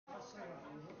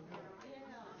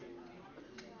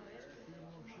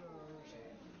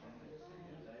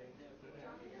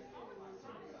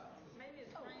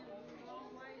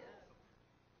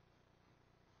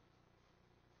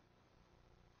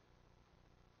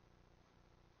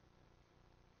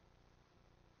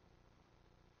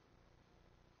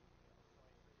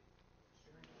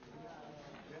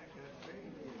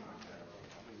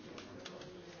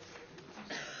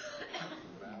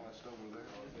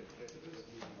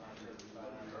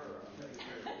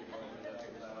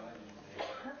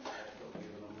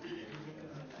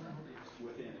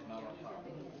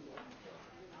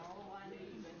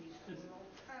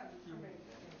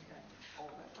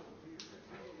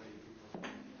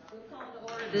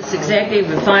This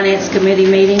Executive and Finance Committee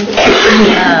meeting.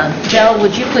 Joe,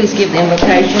 would you please give the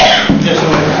invocation? Yes,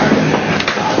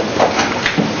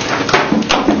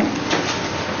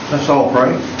 let's all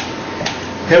pray.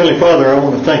 Heavenly Father, I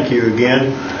want to thank you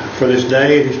again for this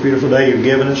day, this beautiful day you've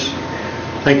given us.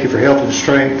 Thank you for health and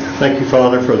strength. Thank you,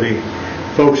 Father, for the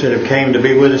folks that have came to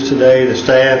be with us today, the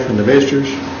staff and the visitors.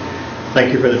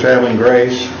 Thank you for the traveling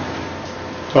grace.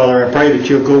 Father, I pray that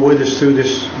you'll go with us through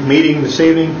this meeting this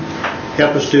evening.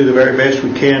 Help us do the very best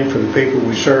we can for the people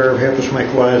we serve. Help us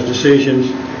make wise decisions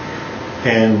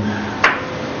and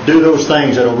do those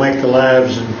things that will make the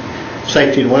lives and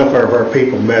safety and welfare of our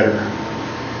people better.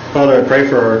 Father, I pray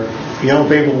for our young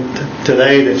people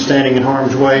today that's standing in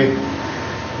harm's way.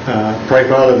 Pray,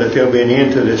 Father, that there'll be an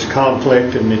end to this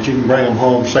conflict and that you can bring them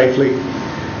home safely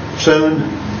soon.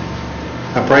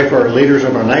 I pray for our leaders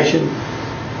of our nation,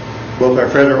 both our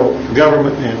federal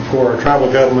government and for our tribal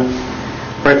government.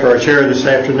 Pray for our chair this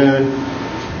afternoon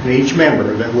and each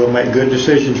member that we'll make good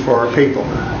decisions for our people.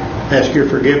 Ask your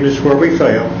forgiveness where we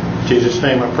fail. In Jesus'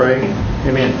 name I pray.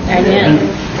 Amen. Amen.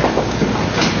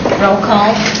 Roll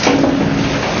call.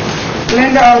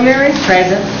 Linda O'Leary.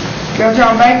 Present. Bill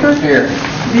John Baker. Here.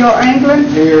 Bill England.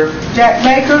 Here. Jack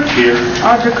Baker. Here.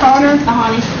 Audrey Connor.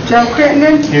 Joe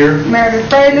Crittenden. Here. Meredith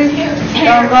Bailey.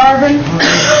 John Garvin.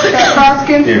 Chuck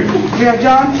Hoskin. Here. Bill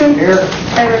Johnson. Here.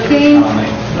 Taylor King.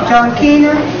 John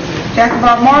Keener. Jackie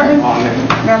Bob Martin.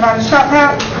 Melvin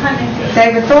Shophouse.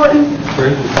 David Thornton.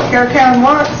 Carol Callan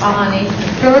Watts.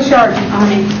 Phyllis Sharp.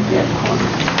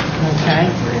 Okay.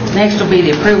 Next will be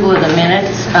the approval of the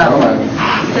minutes.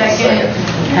 Second.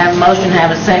 Have a motion,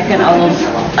 have a second. All those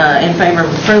in favor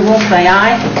of approval, say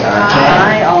aye.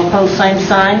 Aye. All opposed, same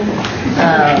sign.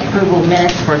 Approval of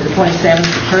minutes for the 27th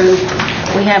approved.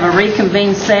 We have a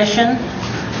reconvened session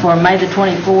for May the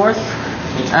 24th.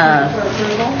 I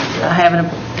have a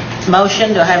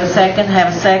motion. Do I have a second? Have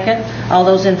a second. All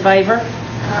those in favor?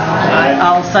 Aye.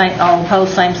 All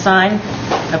opposed, same sign.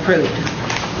 Approved.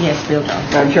 Yes, Bill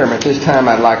Johnson. Madam Chairman, at this time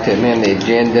I'd like to amend the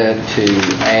agenda to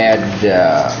add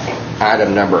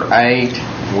item number 8,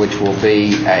 which will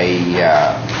be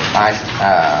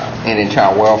Indian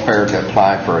Child Welfare to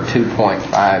apply for a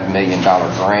 $2.5 million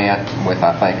grant with,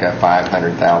 I think, a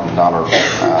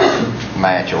 $500,000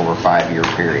 match over a 5-year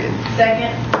period.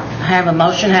 Second. Have a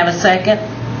motion, have a second.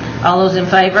 All those in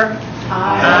favor?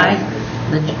 Aye.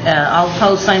 All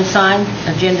opposed, same sign.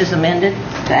 Agenda's amended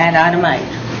to add item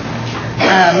 8.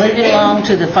 Moving along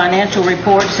to the financial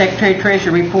report, Secretary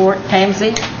Treasurer report.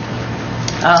 Tamsy?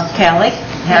 Kelly,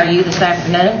 how are you this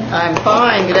afternoon? I'm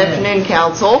fine. Good afternoon,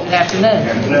 Council. Good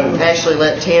afternoon. I actually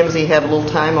let Tamsy have a little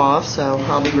time off, so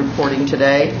I'll be reporting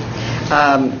today.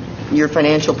 Your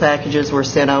financial packages were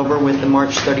sent over with the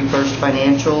March 31st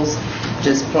financials.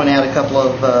 Just point out a couple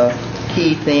of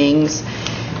key things.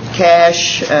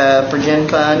 Cash for Gen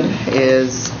Fund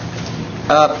is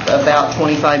up about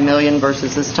 $25 million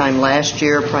versus this time last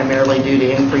year, primarily due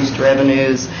to increased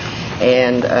revenues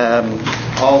and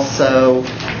also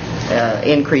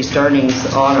increased earnings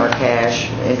on our cash.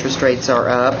 Interest rates are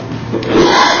up.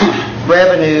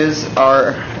 Revenues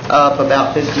are up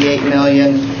about $58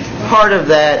 million. Part of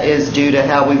that is due to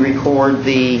how we record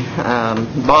the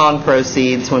bond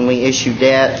proceeds when we issue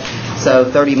debt. So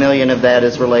 $30 million of that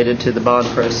is related to the bond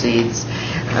proceeds.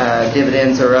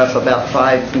 Dividends are up about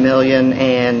 $5 million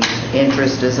and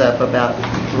interest is up about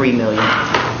 $3 million.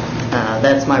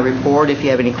 That's my report. If you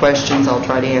have any questions, I'll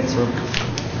try to answer them.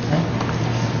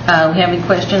 We have any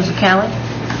questions of Callie?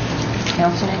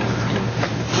 Council?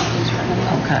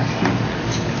 Okay.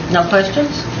 No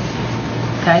questions?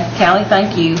 Okay. Callie,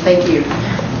 thank you. Thank you.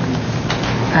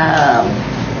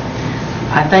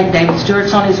 I think David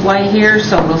Stewart's on his way here,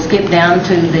 so we'll skip down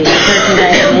to the Cherokee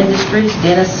National Industries.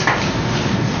 Dennis?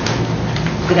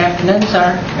 Good afternoon,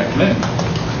 sir. Good afternoon.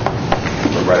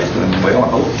 Everybody's doing well, I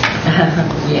hope.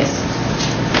 Yes.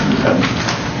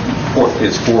 Report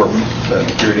is for the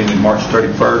period ending March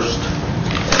 31st.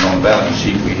 And on the balance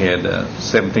sheet, we had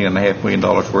 $17.5 million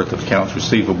worth of accounts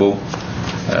receivable,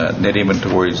 net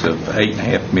inventories of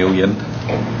 $8.5 million.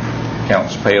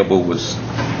 Accounts payable was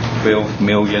 $12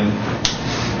 million.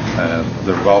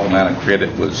 The revolving line of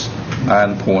credit was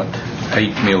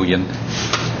 $9.8 million.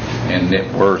 And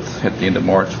net worth at the end of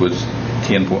March was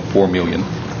 $10.4 million.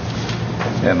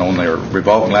 And on their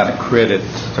revolving line of credit,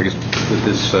 I guess with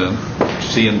this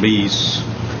CNB's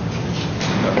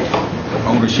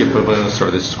ownership of us,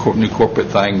 or this new corporate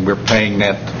thing, we're paying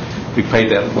that. We paid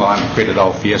that line of credit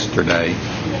off yesterday,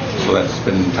 so that's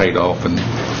been paid off, and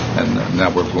now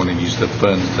we're going to use the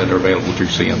funds that are available through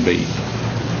CNB.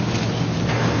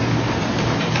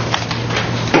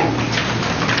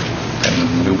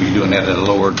 And we'll be doing that at a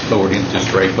lower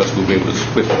interest rate, plus we'll be able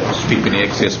to sweep any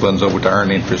excess funds over to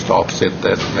earn interest to offset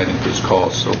that interest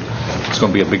cost. So it's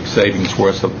going to be a big savings for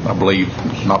us, I believe,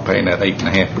 not paying that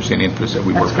 8.5% interest that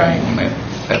we were paying on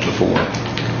that before.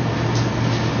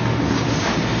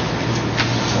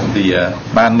 The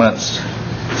 9 months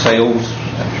sales,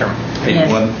 Chairman, page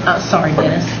 1. Oh, sorry,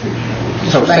 Dennis.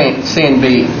 So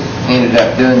CNB ended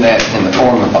up doing that in the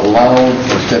form of a loan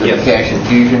instead of a cash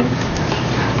infusion?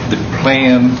 The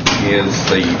plan is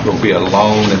there will be a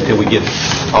loan until we get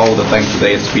all the things with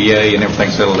the SBA and everything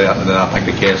settled out, and then I think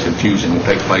the cash infusion will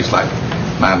take place like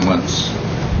 9 months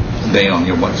down.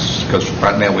 Because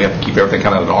right now we have to keep everything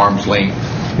kind of at arm's length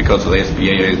because of the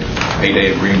SBA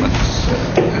payday agreements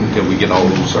until we get all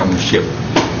those ownership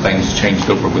things changed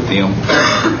over with them.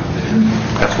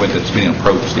 That's when it's being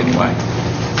approached anyway.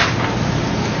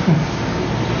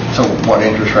 So what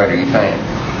interest rate are you paying?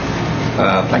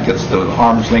 I think it's the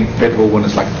arm's length federal one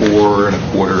is like 4.25%,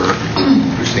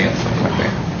 something like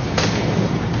that.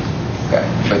 Okay,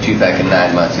 but you think in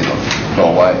 9 months it'll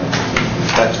go away?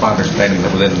 That's my understanding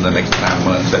that within the next 9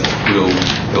 months that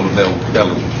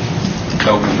they'll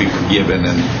will be forgiven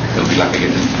and it'll be like a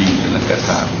infusion at that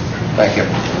time. Thank you.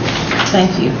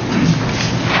 Thank you.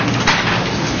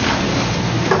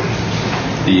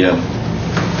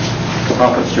 The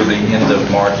profits through the end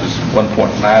of March is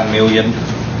 $1.9 million.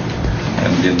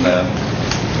 And then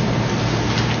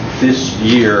this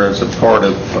year, as a part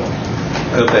of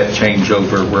that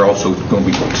changeover, we're also going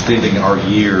to be extending our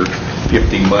year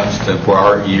 15 months where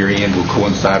our year end will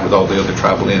coincide with all the other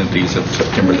tribal entities of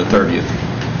September the 30th.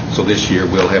 So this year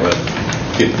we'll have a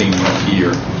 15-month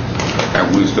year.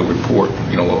 We'll still report,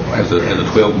 as a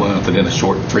 12-month and then a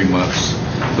short 3 months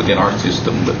within our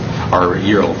system, but our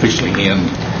year will officially end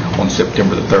on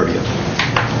September the 30th.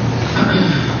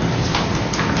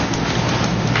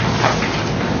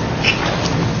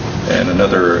 And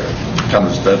another kind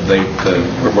of update,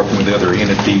 we're working with the other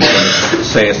entities,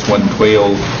 SAS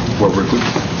 112, where we're going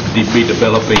to be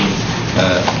developing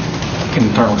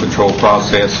internal control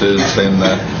processes and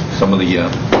some of the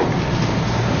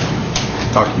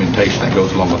documentation that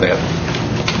goes along with that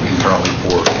internally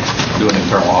for doing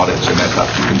internal audits and that type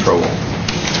of control.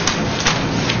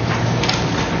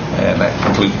 And that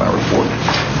concludes my report.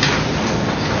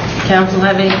 Council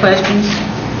have any questions?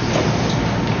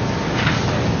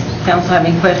 Council have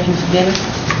any questions, Dennis?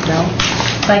 No?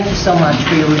 Thank you so much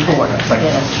for your report,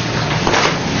 Dennis.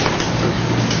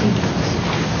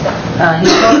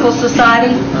 Historical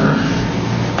Society,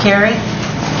 Kerry.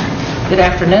 Good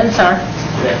afternoon, sir.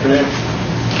 Good afternoon.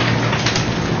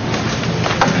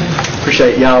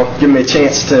 Appreciate y'all giving me a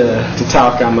chance to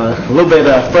talk. I'm a little bit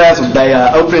frazzled today.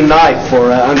 Opening night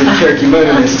for Under the Cherokee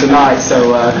Moon is tonight,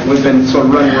 so we've been sort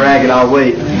of running ragged all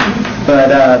week.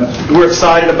 But we're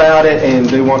excited about it and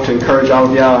do want to encourage all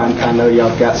of y'all. I know y'all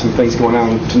have got some things going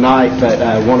on tonight, but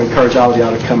I want to encourage all of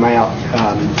y'all to come out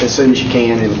as soon as you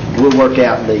can, and we'll work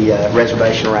out the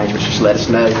reservation arrangements. Just let us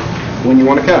know when you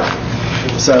want to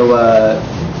come. So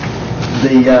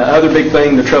the other big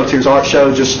thing, the Trail of Tears Art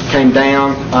Show just came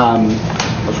down.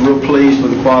 I was real pleased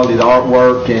with the quality of the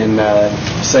artwork, and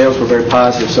sales were very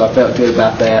positive, so I felt good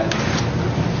about that.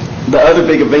 The other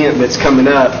big event that's coming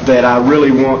up that I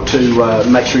really want to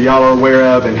make sure y'all are aware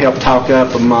of and help talk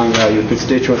up among your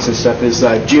constituents and stuff is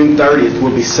June 30th.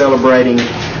 We'll be celebrating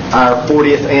our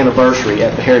 40th anniversary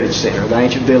at the Heritage Center. The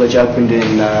ancient village opened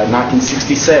in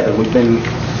 1967. We've been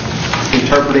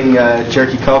interpreting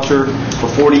Cherokee culture for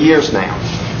 40 years now.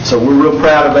 So we're real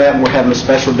proud of that, and we're having a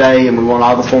special day, and we want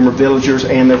all the former villagers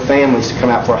and their families to come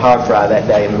out for a hog fry that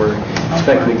day, and we're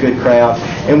expecting a good crowd.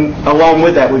 And along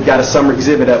with that, we've got a summer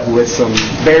exhibit up with some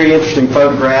very interesting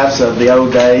photographs of the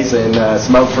old days and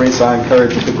some old friends, so I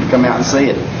encourage you to come out and see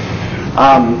it.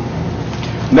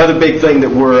 Another big thing that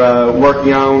we're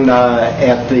working on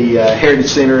at the Heritage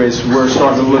Center is we're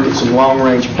starting to look at some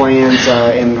long-range plans,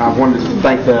 and I wanted to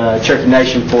thank the Cherokee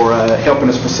Nation for helping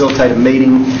us facilitate a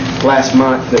meeting last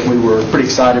month that we were pretty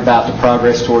excited about the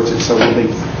progress towards it, so we'll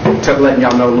be letting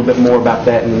y'all know a little bit more about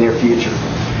that in the near future.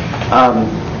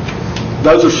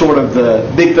 Those are sort of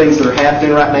the big things that are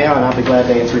happening right now, and I'll be glad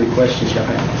to answer any questions y'all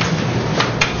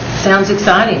have. Sounds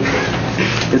exciting.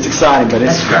 It's exciting, but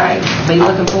it's... That's great. Be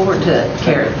looking forward to it,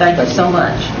 Kerry. Thank you so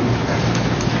much.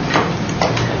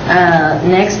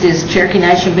 Next is Cherokee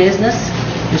Nation Business,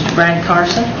 Mr. Brad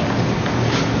Carson.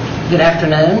 Good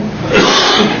afternoon.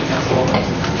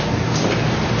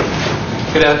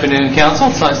 Good afternoon, Council.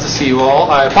 It's nice to see you all.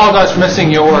 I apologize for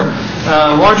missing your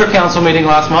larger council meeting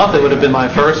last month. It would have been my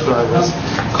first, but I was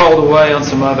called away on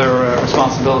some other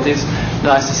responsibilities.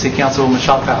 Nice to see Councilwoman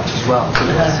Shopouch as well. She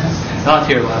was not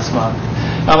here last month.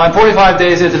 I'm 45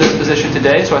 days into this position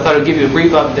today, so I thought I'd give you a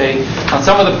brief update on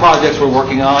some of the projects we're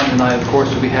working on, and I, of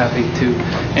course, would be happy to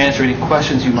answer any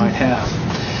questions you might have.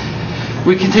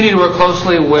 We continue to work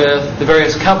closely with the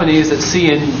various companies that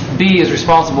C&B is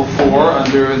responsible for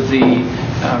under the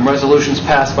resolutions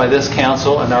passed by this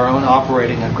council and our own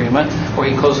operating agreement,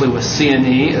 working closely with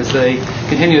C&E as they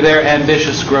continue their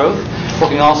ambitious growth,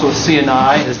 working also with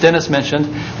C&I. As Dennis mentioned,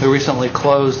 we recently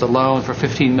closed a loan for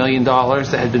 $15 million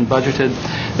that had been budgeted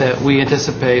that we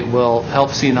anticipate will help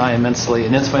C&I immensely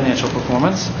in its financial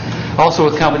performance. Also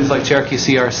with companies like Cherokee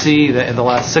CRC that in the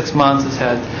last 6 months has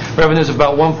had revenues of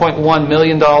about $1.1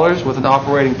 million with an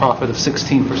operating profit of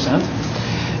 16%.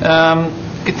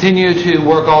 Continue to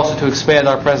work also to expand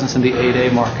our presence in the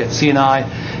 8A market. C&I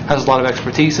has a lot of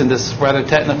expertise in this rather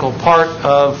technical part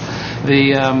of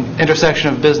the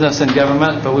intersection of business and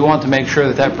government, but we want to make sure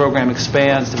that that program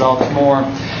expands, develops more,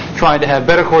 trying to have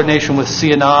better coordination with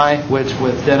C&I, which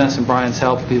with Dennis and Brian's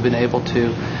help we've been able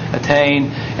to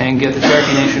attain, and get the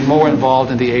Cherokee Nation more involved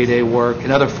in the 8A work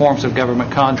and other forms of government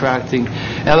contracting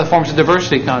and other forms of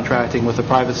diversity contracting with the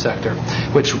private sector,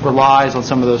 which relies on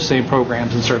some of those same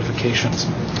programs and certifications.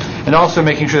 And also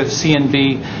making sure that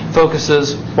C&B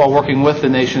focuses, while working with the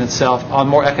nation itself, on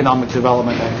more economic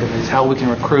development activities, how we can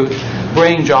recruit,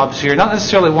 bring jobs here, not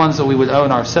necessarily ones that we would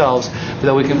own ourselves, but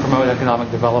that we can promote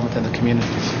economic development in the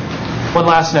communities. One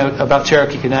last note about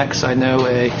Cherokee Connects. I know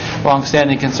a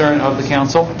long-standing concern of the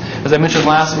council. As I mentioned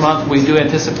last month, we do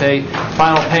anticipate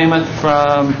final payment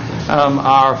from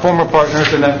our former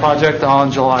partners in that project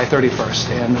on July 31st,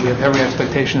 and we have every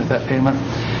expectation that that payment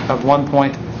of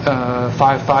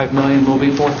 $1.55 million will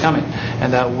be forthcoming,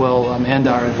 and that will end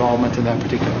our involvement in that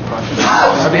particular project.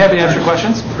 I'd be happy to answer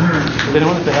questions. If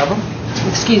anyone, if they have them.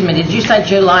 Excuse me, did you say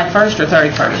July 1st or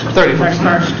 31st?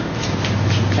 31st.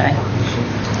 Okay.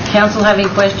 Council have any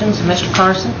questions? Mr.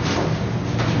 Carson?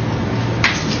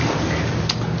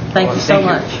 Thank you so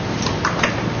much.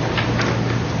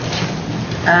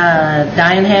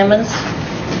 Diane Hammonds?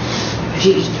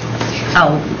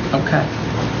 Okay.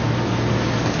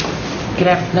 Good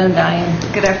afternoon, Diane.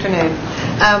 Good afternoon.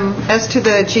 As to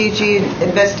the GG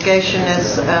investigation,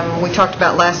 as we talked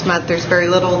about last month, there's very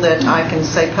little that I can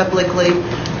say publicly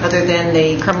other than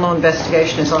the criminal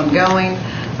investigation is ongoing.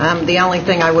 The only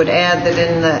thing I would add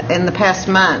that in the past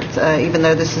month, even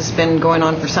though this has been going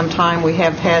on for some time, we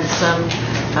have had some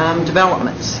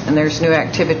developments, and there's new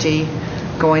activity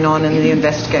going on in the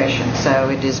investigation. So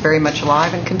it is very much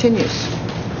alive and continues.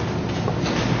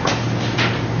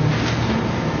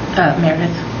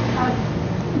 Meredith.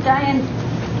 Diane,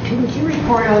 couldn't you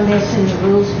report on this in the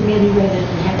Rules Committee rather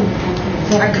than having to come to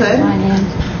Executive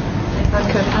Finance? I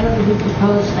could. I don't know who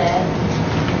proposed that.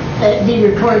 That it be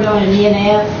reported on in the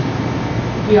NF.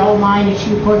 Do y'all mind if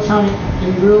she reports on it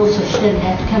in the Rules so she doesn't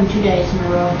have to come 2 days in a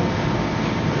row?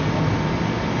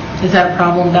 Is that a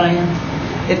problem, Diane?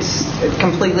 It's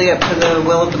completely up to the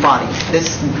will of the body.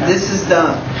 This is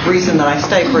the reason that I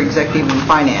stay for executive and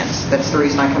finance. That's the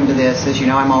reason I come to this. As you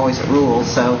know, I'm always at rules,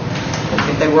 so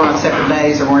if they were on separate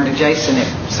days or weren't adjacent, it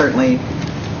certainly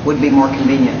would be more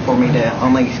convenient for me to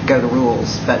only go to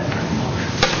rules. But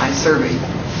I serve it.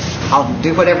 I'll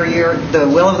do whatever the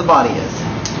will of the body is.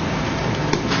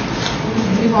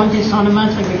 We want this on a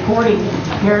monthly reporting,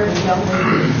 apparently, don't we?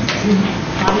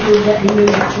 I move that we move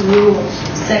it to Rules.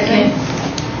 Second.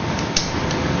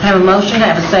 I have a motion, I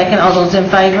have a second. All those in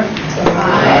favor?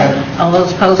 Aye. All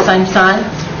those opposed, same sign.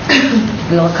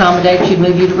 We'll accommodate you,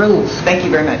 move you to Rules. Thank you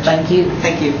very much. Thank you.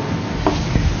 Thank you.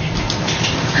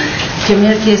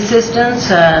 Community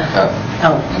assistance.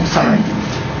 I'm sorry.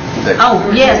 Oh,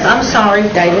 yes, I'm sorry,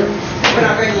 David. We're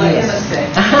not ready to let him stay.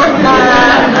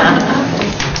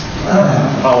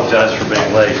 Apologize for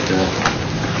being late.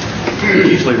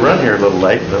 We usually run here a little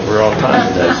late, but we're on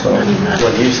time today, so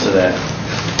I'm used to that.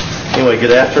 Anyway,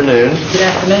 good afternoon. Good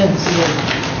afternoon.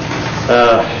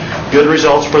 Good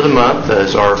results for the month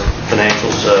as our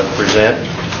financials present.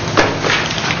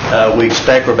 We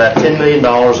expect we're about $10 million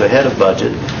ahead of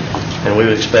budget, and we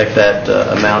would expect that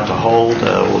amount to hold.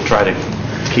 We'll try to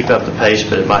keep up the pace,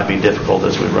 but it might be difficult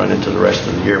as we run into the rest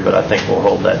of the year, but I think we'll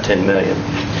hold that $10 million.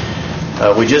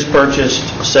 We just purchased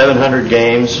 700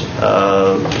 games. It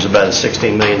was about a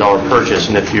 $16 million purchase,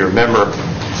 and if you remember,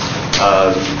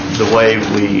 the way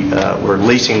we're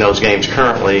leasing those games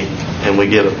currently, and we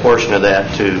give a portion of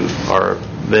that to our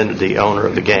vendor, the owner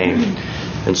of the game.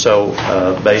 And so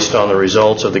based on the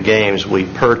results of the games, we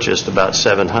purchased about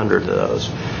 700 of those.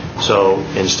 So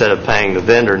instead of paying the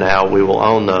vendor now, we will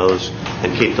own those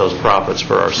and keep those profits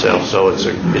for ourselves. So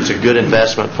it's a good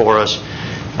investment for us.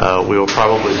 We will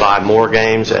probably buy more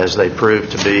games as they prove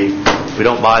to be We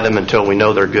don't buy them until we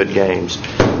know they're good games.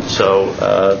 So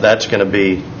that's going to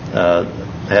be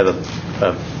have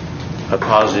a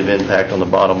positive impact on the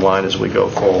bottom line as we go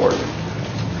forward.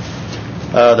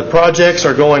 The projects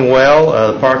are going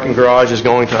well. The parking garage is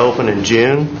going to open in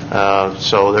June,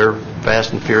 so they're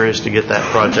fast and furious to get that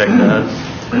project done.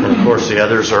 And of course, the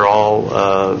others are all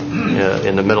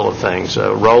in the middle of things.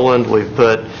 Roland, we've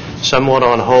put somewhat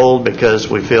on hold because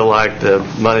we feel like the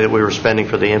money that we were spending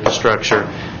for the infrastructure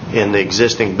in the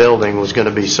existing building was going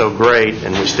to be so great,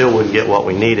 and we still wouldn't get what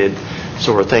we needed.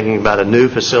 So we're thinking about a new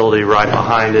facility right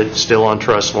behind it, still on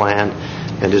trust land,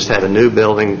 and just have a new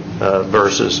building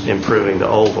versus improving the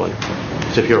old one.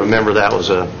 So if you remember, that was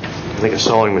I think a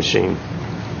sewing machine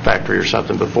factory or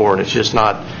something before, and it's just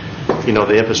not,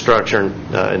 the infrastructure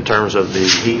in terms of the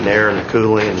heat and air and the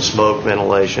cooling and the smoke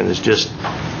ventilation is just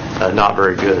not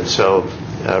very good. So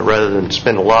rather than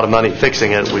spend a lot of money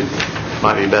fixing it, we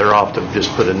might be better off to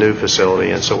just put a new facility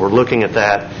in. So we're looking at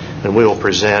that, and we will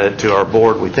present it to our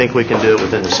board. We think we can do it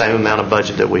within the same amount of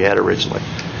budget that we had originally.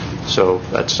 So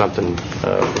that's something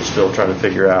we're still trying to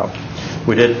figure out.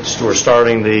 We're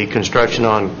starting the construction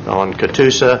on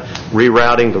Catoosa,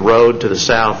 rerouting the road to the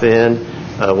south end.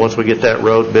 Once we get that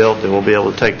road built, then we'll be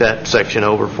able to take that section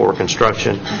over for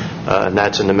construction, and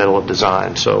that's in the middle of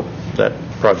design. So that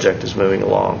project is moving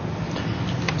along.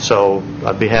 So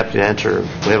I'd be happy to answer.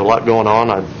 We have a lot going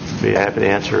on. I'd be happy to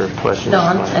answer questions.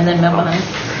 Don, and then Mel behind.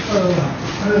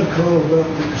 I had a call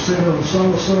about the casino in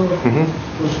Summerside.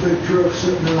 Those big trucks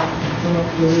sitting out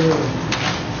there.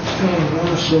 It's kind of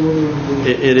nice over there.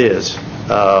 It is.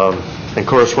 Of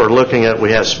course, we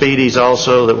have Speedies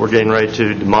also that we're getting ready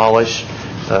to demolish.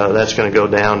 That's going to go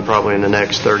down probably in the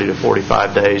next 30 to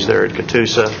 45 days there at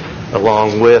Catoosa.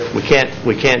 Along with, we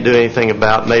can't do anything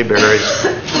about Mayberry's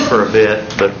for a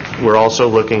bit, but we're also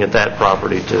looking at that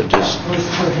property to just.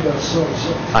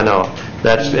 I know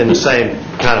that's in the same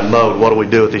kind of mode. What do we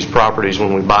do with these properties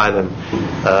when we buy them?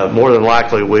 More than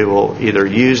likely, we will either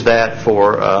use that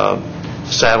for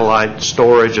satellite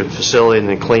storage and facility, and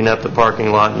then clean up the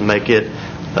parking lot and make it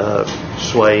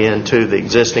sway into the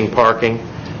existing parking,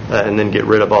 and then get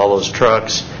rid of all those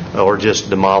trucks, or just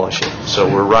demolish it. So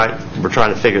we're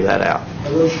trying to figure that out.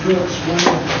 Are those trucks going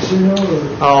to casino?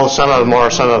 Oh, some of them are,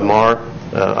 some of them aren't.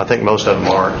 I think most of them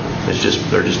aren't.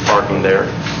 They're just parking there.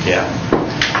 Yeah.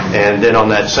 And then on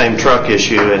that same truck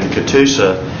issue in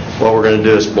Catoosa, what we're going to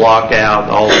do is block out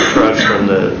all the trucks from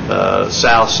the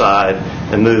south side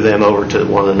and move them over to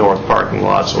one of the north parking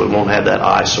lots, so we won't have that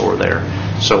eyesore there.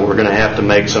 So we're going to have to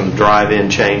make some drive-in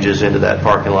changes into that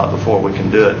parking lot before we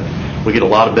can do it. We get a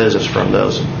lot of business from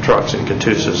those trucks in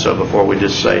Catoosa, so before we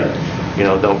just say,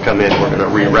 don't come in, we're going to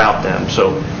reroute them.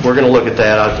 So we're going to look at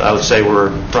that. I would say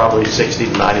we're probably 60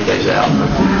 to 90 days out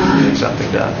from getting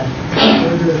something done.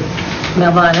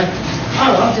 Mel Viner.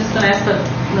 Oh, I was just going to ask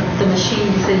the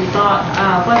machine. You said you thought,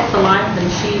 what's the life of the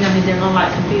machine? I mean, they're not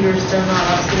like computers, they're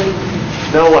not obsolete.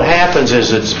 No, what happens is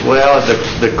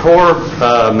the core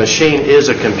machine is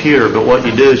a computer, but what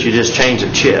you do is you just change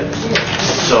the chip.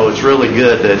 So it's really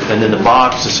good and then the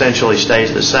box essentially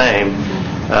stays the same.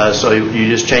 So you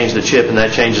just change the chip, and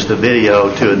that changes the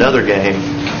video to another game.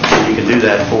 You can do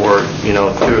that for $2,000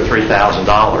 or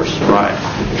 $3,000, right?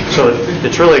 So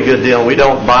it's really a good deal. We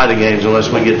don't buy the games unless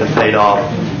we get them paid off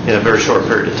in a very short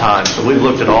period of time. So we've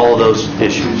looked at all of those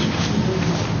issues.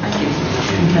 Thank you.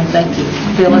 Okay, thank you.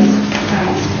 Phyllis.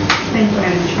 Thank you,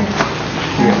 Madam Chair.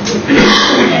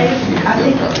 I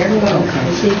think everyone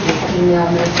received this email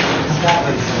message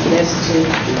about this to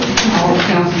all the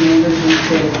council members and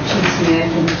to Chief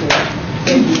Smith and to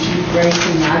Deputy Chief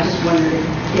Grayson. I just wondered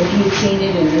if you've seen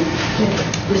it and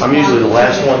if I'm usually the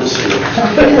last one to see it.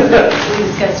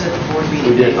 We discussed it at the board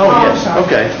meeting. We did? Oh, yes.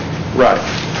 Okay. Right.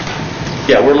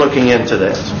 Yeah, we're looking into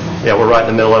that. Yeah, we're right in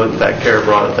the middle of it. In fact, Kara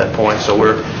brought it at that point, so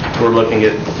we're looking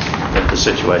at the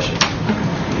situation.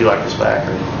 Would you like this back?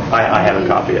 Or I have a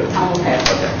copy of it. Okay.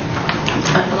 Okay.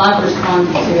 A lot of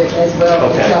responded to it as well.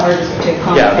 Okay. Tell her to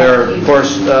contact Yeah, there are, you. of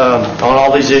course, on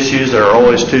all these issues, there are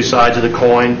always two sides of the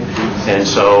coin, and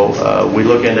so we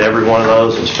look into every one of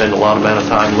those and spend a lot of amount of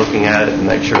time looking at it and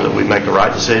make sure that we make the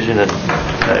right decision and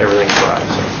everything's right.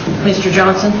 So. Mr.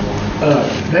 Johnson.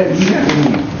 Dave, do you have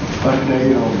any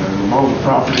update on the Ramona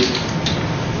property?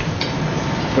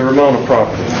 The Ramona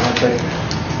property, I think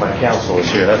my counsel is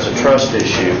here. That's a trust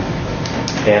issue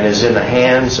and is in the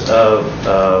hands of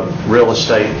real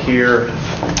estate here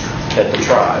at the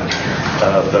tribe.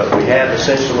 But we have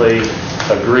essentially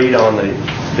agreed on the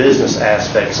business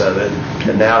aspects of it,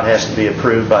 and now it has to be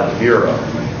approved by the Bureau.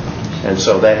 And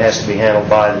so that has to be handled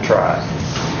by the tribe's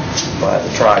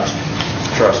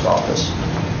trust office.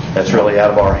 That's really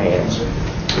out of our hands.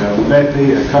 Would that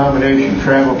be a combination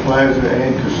travel plaza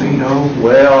and casino?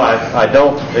 Well, I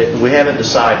don't, we haven't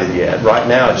decided yet. Right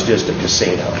now, it's just a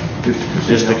casino.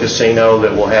 Just a casino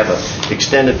that will have an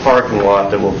extended parking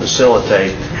lot that will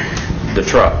facilitate the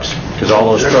trucks. Because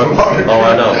all those trucks, oh,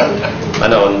 I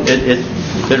know. And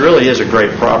it really is a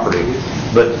great property,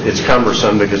 but it's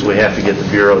cumbersome because we have to get the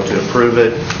Bureau to approve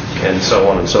it and so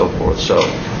on and so forth. So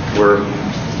we're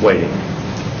waiting.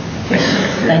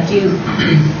 Thank you.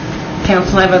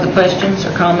 Council have other questions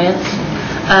or comments?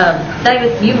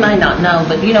 David, you may not know,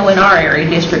 but you know in our area,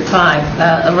 District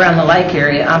 5, around the lake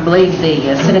area, I believe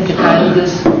the Seneca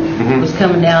Cayugas was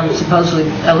coming down, supposedly,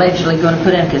 allegedly going to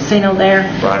put in a casino there.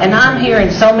 Right. And I'm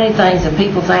hearing so many things and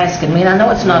people's asking me, and I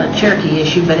know it's not a Cherokee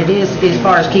issue, but it is as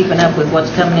far as keeping up with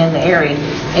what's coming in the area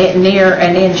near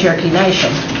and in Cherokee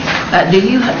Nation.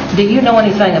 Do you know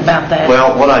anything about that?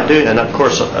 Well, what I do, and of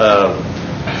course,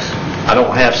 I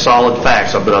don't have solid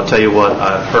facts, but I'll tell you what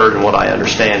I've heard and what I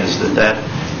understand is that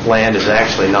land is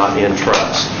actually not in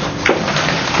trust.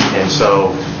 And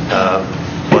so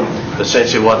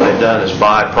essentially what they've done is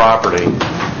buy property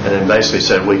and then basically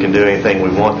said we can do anything we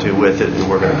want to with it and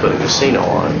we're going to put a casino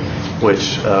on it,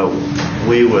 which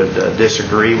we would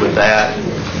disagree with that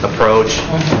approach.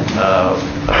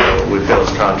 We feel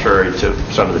it's contrary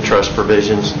to some of the trust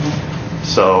provisions.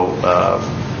 So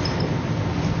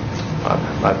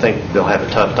I think they'll have a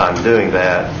tough time doing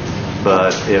that,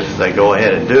 but if they go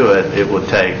ahead and do it, it would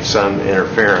take some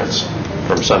interference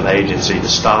from some agency to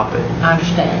stop it. I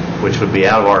understand. Which would be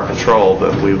out of our control,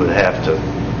 but we would have to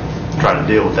try to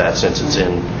deal with that since it's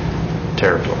in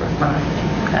territory. Right.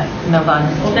 Okay. Nobody?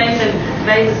 Well, they said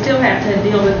they would still have to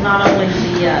deal with not only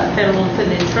the federal and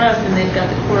putting in trust, and they've got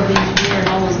the Corps of Engineers and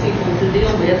all those people to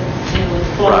deal with,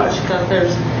 with floats, because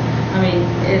there's,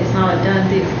 it's not a done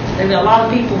deal. They've got a lot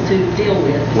of people to deal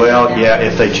with. Well, yeah,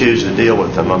 if they choose to deal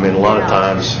with them. A lot of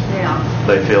times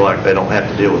they feel like they don't have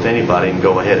to deal with anybody and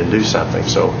go ahead and do something.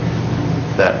 So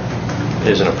that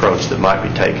is an approach that might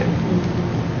be taken.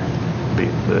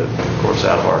 Of course,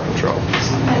 out of our control.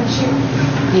 Madam Chair,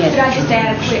 Yes. could I just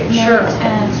add a quick note?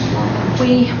 Sure.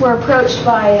 We were approached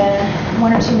by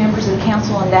one or two members of the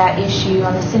council on that issue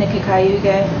on the Seneca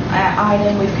Cayuga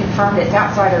item. We've confirmed it's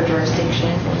outside our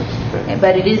jurisdiction,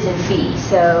 but it is in fee,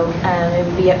 so it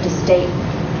would be up to state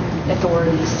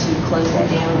authorities to close that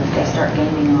down if they start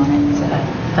gaming on it. So.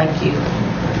 Thank you.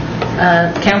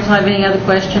 Council have any other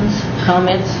questions,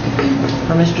 comments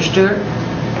for Mr. Stewart?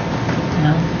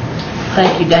 No?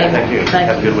 Thank you, David. Thank you.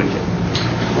 Have a good weekend.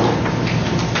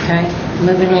 Okay,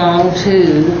 moving along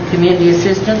to community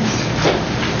assistance.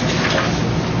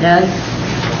 Doug?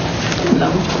 No.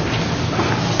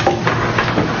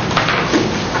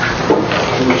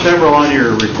 There were several on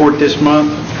your report this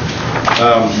month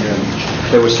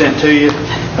that was sent to you.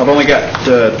 I've only got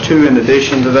two in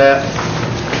addition to that.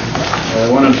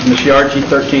 One of Ms. Yarchi,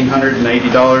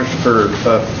 $1,380 for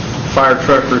fire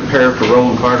truck repair for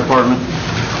Roland Fire Department,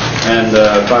 and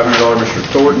 $500 Mr.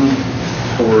 Thornton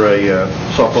for a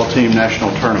softball team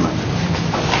national tournament.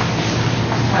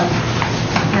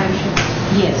 Madam Chair,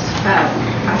 Yes.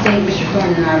 I think Mr.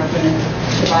 Thorne and I are going to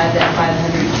divide that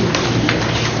 502 each.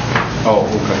 Oh,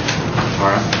 okay. All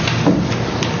right.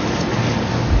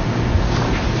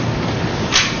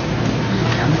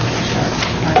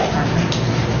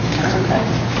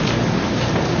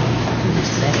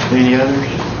 Any others?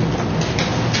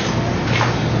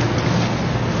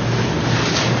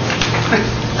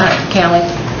 Kelly?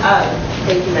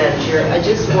 Thank you, Madam Chair. I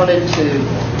just wanted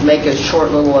to make a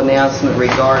short little announcement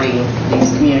regarding these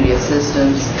community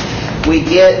assistance. We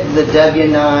get the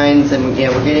W-9s and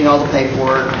we're getting all the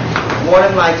paperwork. One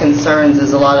of my concerns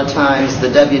is a lot of times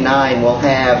the W-9 will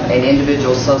have an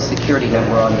individual Social Security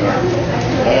number on there.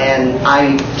 And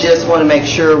I just want to make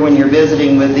sure when you're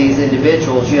visiting with these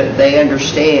individuals, they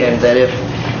understand that if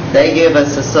they give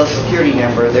us a Social Security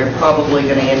number, they're probably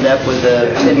going to end up with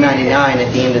a 1099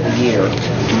 at the end of the year.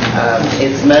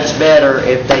 It's much better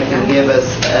if they can give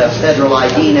us a federal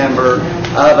ID number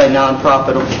of a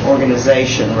nonprofit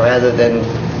organization rather than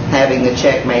having the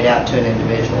check made out to an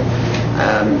individual.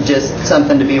 Just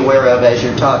something to be aware of as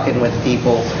you're talking with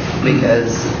people,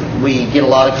 because we get a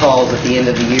lot of calls at the end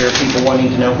of the year, people wanting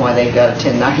to know why they've got a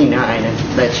 1099, and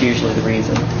that's usually the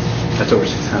reason. That's over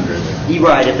 600. You're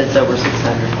right, if it's over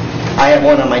 600. I have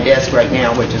one on my desk right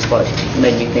now, which is what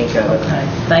made me think of it. Okay,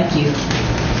 thank you.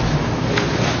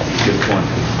 Good point.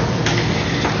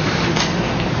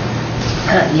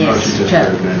 Yes, Motion to Chuck.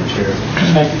 approve, Madam Chair.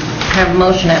 Have a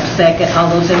motion, have a second. All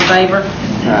those in favor?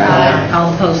 Aye.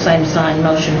 All opposed, same sign.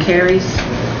 Motion carries.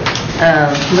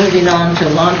 Moving on to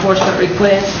law enforcement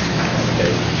request.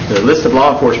 The list of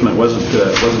law enforcement wasn't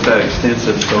that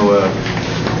extensive, so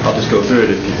I'll just go through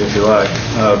it if you like.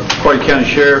 Quarry County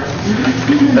Sheriff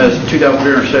has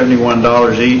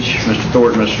 $2,371 each. Mr.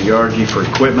 Thornton, Mr. Yargy for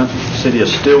equipment. City of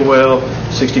Stillwell,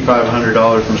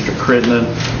 $6,500. Mr. Crittenden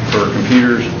for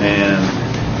computers and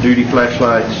duty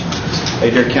flashlights.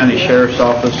 Adair County Sheriff's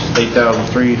Office,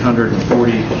 $8,343.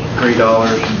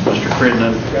 Mr.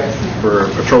 Crittenden for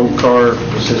patrol car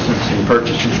assistance and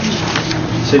purchasing.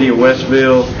 City of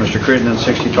Westville, Mr. Crittenden,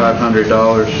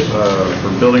 $6,500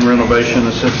 for building renovation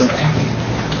assistance.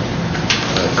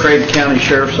 Craig County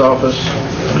Sheriff's Office,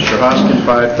 Mr. Hoskin,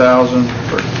 $5,000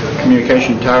 for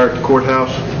communication tower at the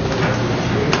courthouse.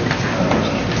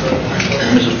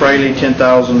 Mrs. Fraley,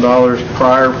 $10,000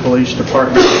 Prior Police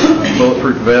Department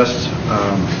bulletproof vests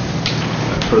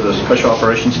for the Special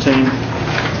Operations Team.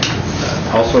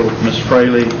 Also, Mrs.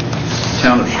 Fraley,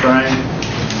 Town of Strang,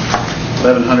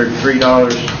 $1,103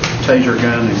 taser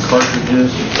gun and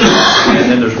cartridges. And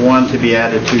then there's one to be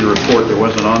added to your report that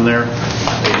wasn't on there,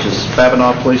 which is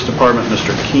Babinoff Police Department,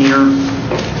 Mr. Keener,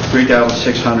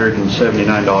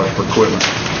 $3,679 for equipment.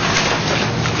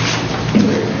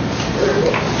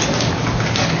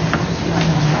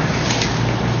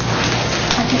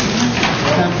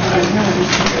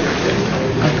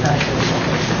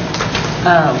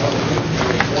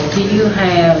 Do you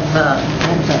have,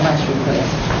 what was that last request?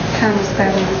 Thomas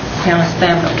Babbitt. Thomas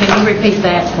Babbitt. Can you repeat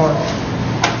that for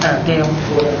Gail?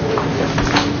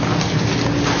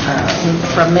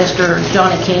 From Mr.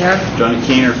 Johnny Keener. Johnny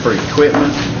Keener for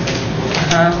equipment,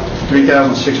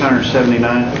 $3,679. I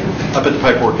put the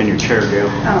paperwork in your chair, Gail.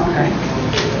 Oh, okay.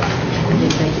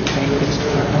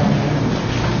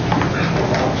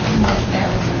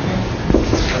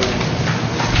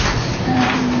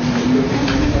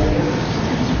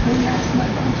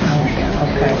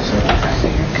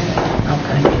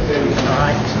 Okay. All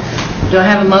right. Do I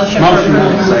have a motion?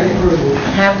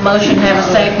 Have a motion, have a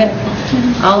second.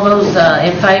 All those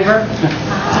in favor?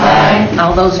 Aye.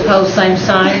 All those opposed, same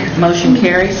sign. Motion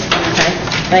carries. Okay.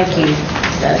 Thank you.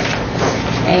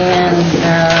 And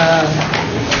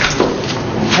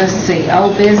let's see,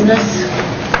 old business.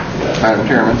 Madam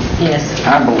Chairman? Yes.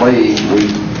 I believe we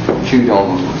chewed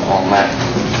on that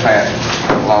fat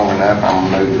long enough. I'm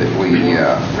going to move that we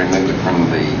remove it from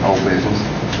the old business.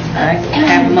 I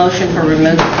have a motion for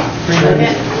remove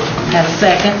it. Have a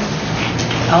second.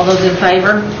 All those in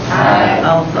favor? Aye.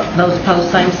 All those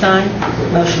opposed, same sign.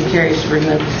 Motion carries to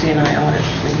remove the CNI audit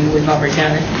review. We've already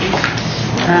done it.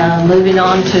 Moving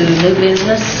on to new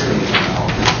business.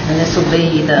 And this will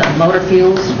be the motor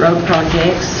fuels, road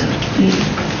projects.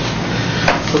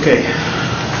 Okay,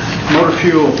 motor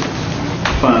fuel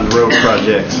fund road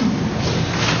projects.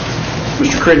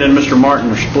 Mr. Crittenden and Mr.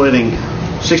 Martin are splitting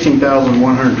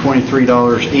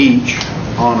 $16,123 each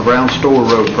on a Brown Store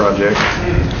Road project.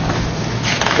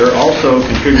 They're also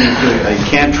contributing to a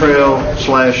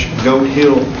Cantrail/Goat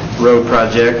Hill Road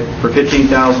project for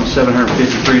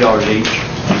 $15,753 each,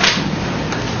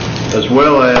 as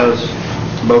well as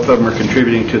both of them are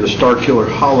contributing to the Star Killer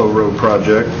Hollow Road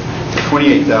project for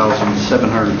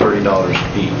 $28,730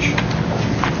 each.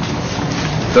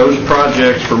 Those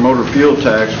projects for motor fuel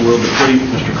tax will deplete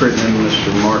Mr. Crittenden and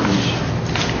Mr. Martin's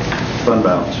fund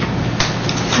balance.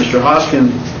 Mr.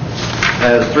 Hoskin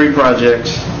has three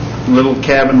projects: Little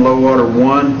Cabin Low Water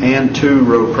 1 and 2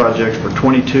 road projects for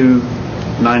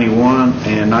 $2291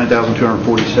 and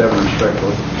 $9,247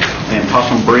 respectively, and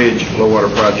Possum Bridge Low Water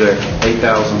project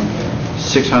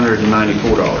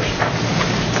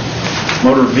 $8,694.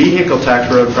 Motor vehicle tax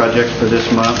road projects for this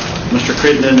month: Mr.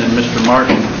 Crittenden and Mr.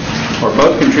 Martin are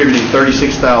both contributing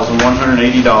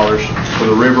 $36,180 for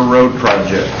the River Road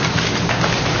project.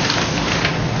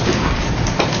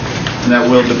 And that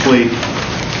will deplete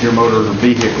your motor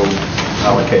vehicle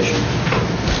allocation.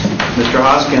 Mr.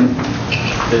 Hoskin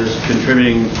is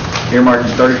contributing,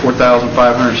 earmarking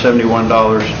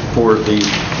 $34,571 for the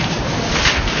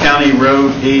County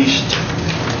Road East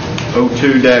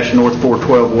 02-North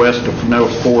 412 West of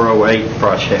North 408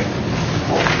 project.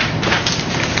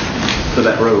 To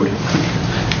that road.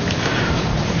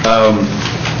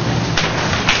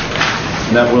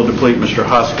 And that will deplete Mr.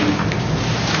 Hoskin's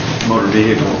motor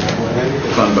vehicle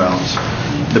fund balance.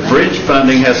 The bridge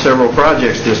funding has several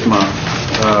projects this month,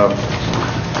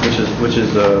 which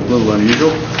is a little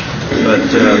unusual. But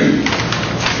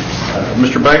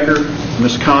Mr. Baker,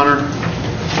 Ms. Connor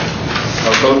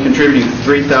are both contributing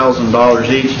 $3,000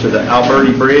 each to the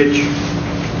Alberti Bridge.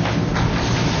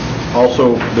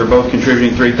 Also, they're both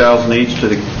contributing $3,000 each to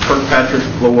the Kirkpatrick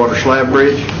Low Water Slab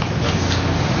Bridge.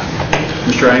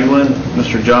 Mr. Anglin,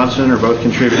 Mr. Johnson are both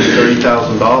contributing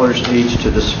 $30,000 each to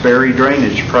the Sperry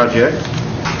Drainage Project.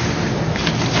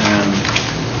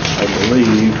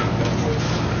 believe,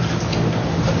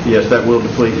 yes, that will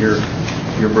deplete your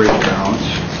bridge balance.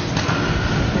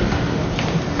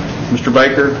 Mr.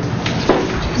 Baker,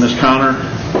 Ms. Connor,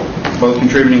 both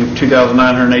contributing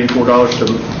 $2,984 to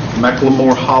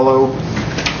Macklemore Hollow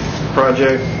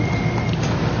project.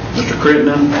 Mr.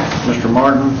 Crittenden, Mr.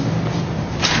 Martin,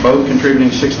 both contributing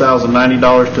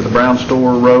 $6,090 to the Brown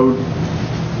Store Road.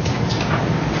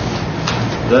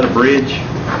 Is that a bridge?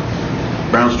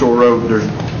 Brown Store Road,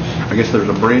 I guess there's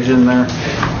a bridge in there,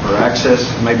 or access,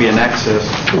 maybe an access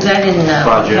Is that in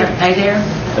project. Adair?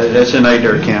 That's in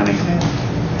Adair County.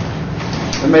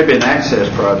 It may be an access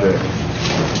project.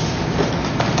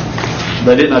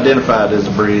 They didn't identify it as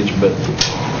a bridge, but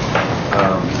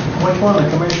Which one of the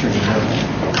commissioners is that?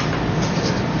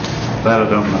 that I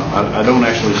don't know. I don't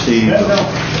actually see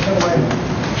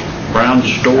Brown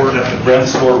Store. Brown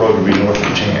Store Road would be north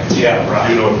of Chance. Yeah, right.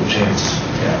 Due north of Chance.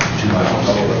 Yeah, 2 miles.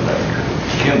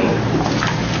 Kendall.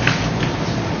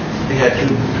 They had two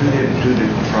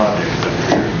different projects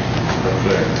up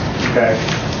there. Okay.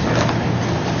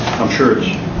 I'm sure it's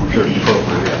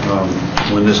appropriate.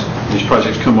 When these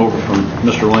projects come over from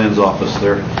Mr. Lynn's office,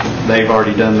 they've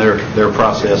already done their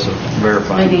process of They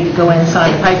verifying. need to go in and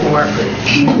sign the paperwork.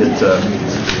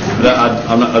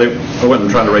 I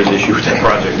wasn't trying to raise an issue with that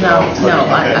project. No,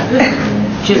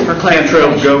 just for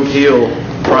Cantrell clarification. Goat Hill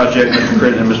project, Mr.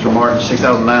 Crittenden and Mr. Martin,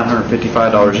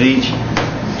 $6,955 each.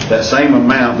 That same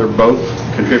amount, they're both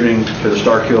contributing to the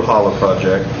Stark Hill Hollow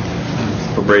project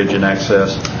for bridge and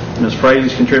access. Ms.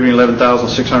 Frazy's contributing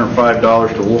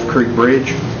 $11,605 to Wolf Creek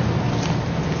Bridge.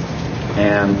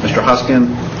 And Mr.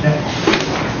 Hoskin,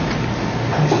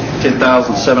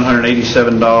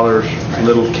 $10,787,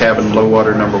 Little Cabin Low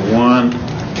Water Number 1,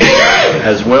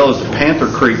 as well as the Panther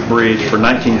Creek Bridge for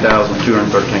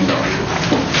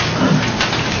 $19,213.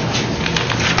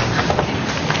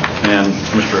 And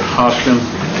Mr. Hoskin,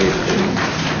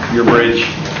 your bridge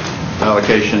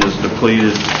allocation is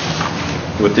depleted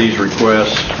with these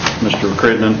requests. Mr.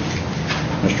 Crittenden,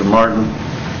 Mr. Martin,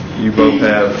 you both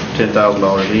have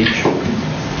 $10,000 each.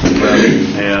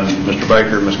 And Mr.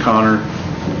 Baker and Ms. Connor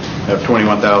have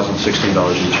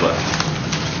 $21,016 each left.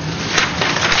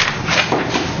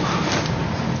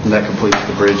 And that completes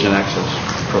the bridge and access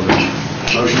provision.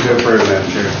 Motion to approve, Madam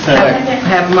Chair.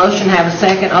 Have a motion, have a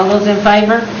second. All those in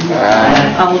favor?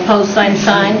 Aye. All opposed, same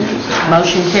sign.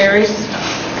 Motion carries.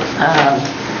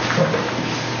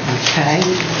 Okay.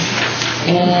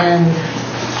 And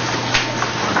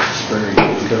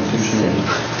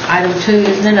item 2,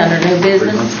 isn't it, under new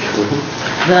business?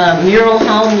 The Mural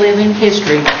Home Living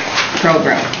History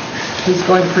Program. Who's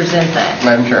going to present that?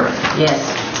 Madam Chairman, Yes.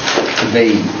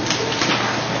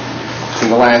 in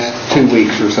the last 2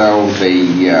 weeks or so,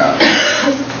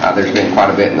 there's been quite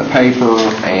a bit in the paper,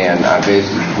 and I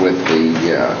visited with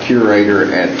the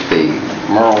curator at the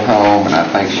Merle home, and I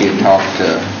think she had talked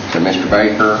to Mr.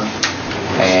 Baker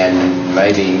and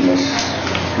maybe Ms.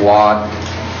 Watt,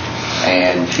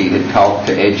 and she had talked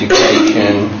to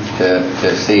education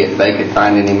to see if they could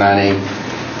find any money,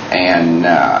 and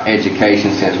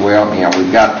education says, well,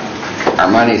 we've got our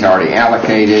money's already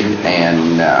allocated,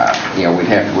 and we'd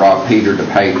have to rob Peter to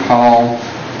pay Paul.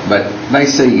 But they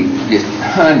see just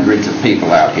hundreds of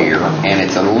people out here, and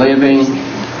it's a living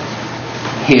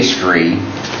history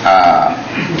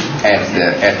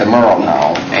at the Merle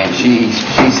home. And she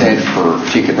said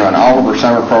she could run all of her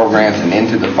summer programs and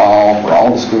into the fall for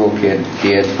all the school kids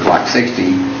for like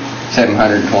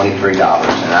 $6,723.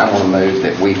 And I want to move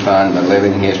that we fund the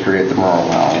living history at the Merle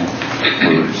home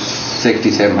for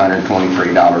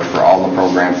 $6,723 for all the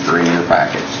programs that are in your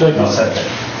package.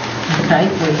 Okay,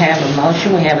 we have a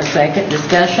motion, we have a second.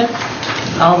 Discussion?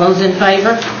 All those in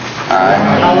favor?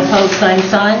 Aye. All opposed, same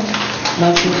sign.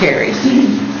 Motion carries.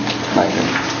 Thank you.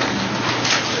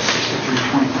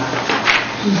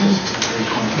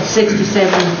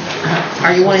 67,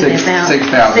 are you wanting the amount?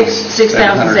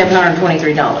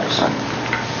 $6,723.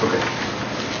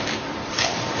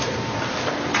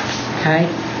 Okay.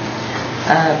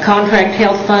 Contract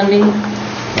health funding?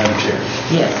 Madam Chair.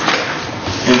 Yes.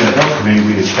 In the Health Committee,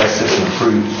 we discussed this and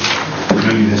approved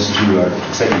moving this to our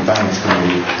Executive Finance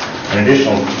Committee, an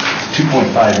additional $2.5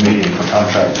 million for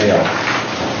contract health,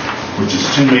 which is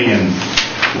 $2 million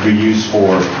will be used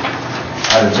for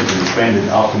items such as expanded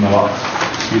ophthalmology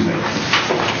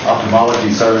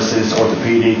services,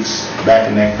 orthopedics, back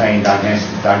and neck pain,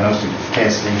 diagnostic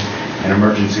testing, and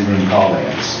emergency room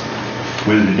call-ins,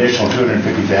 with an additional $250,000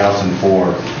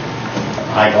 for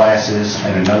eyeglasses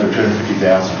and another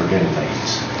 $250,000 for dental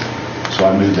needs. So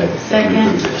I move that we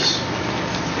approve this.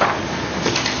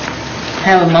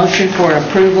 Have a motion for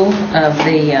approval of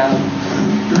the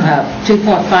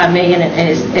 $2.5 million, and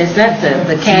is that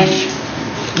the cash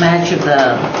match of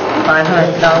the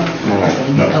 $500?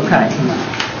 No. Okay.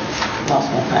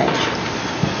 Lost my page.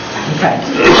 Okay.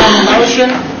 Have a motion,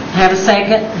 have a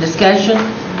second, discussion.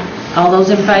 All those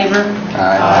in favor?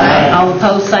 Aye. All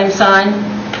opposed, same sign.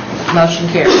 Motion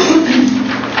carries.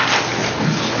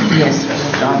 Yes,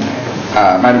 John.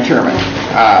 Madam Chairman,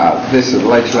 this is a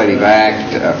legislative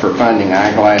act for funding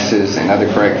eyeglasses and other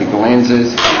corrective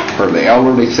lenses for the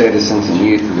elderly citizens and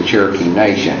youth of the Cherokee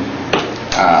Nation.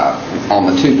 On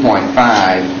the 2.5,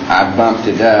 I bumped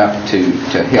it up to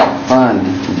help fund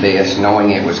this,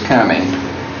 knowing it was coming.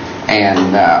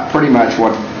 And pretty much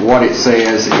what it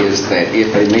says is that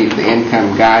if they meet the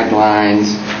income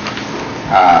guidelines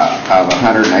of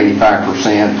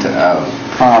 185% of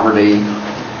poverty,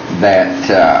 that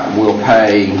we'll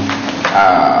pay,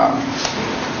 I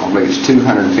believe it's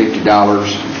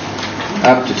 $250,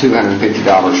 up to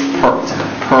 $250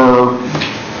 per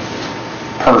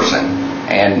person.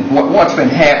 And what's been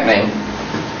happening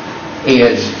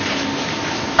is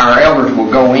our elders will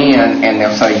go in and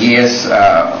they'll say, yes,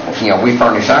 we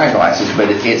furnish eyeglasses, but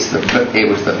it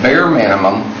was the bare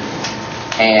minimum,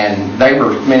 and they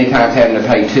were many times having to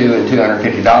pay $200 and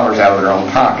 $250 out of their own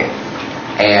pocket.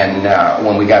 And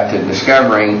when we got to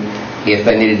discovering if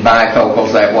they needed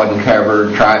bifocals, that wasn't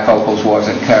covered, trifocals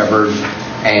wasn't covered,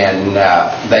 and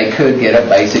they could get a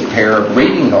basic pair of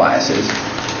reading glasses,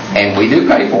 and we do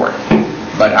pay for it.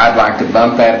 But I'd like to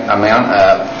bump that amount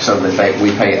up so that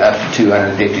we pay up to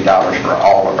 $250 for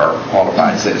all of our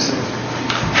qualified citizens.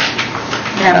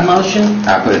 Have a motion?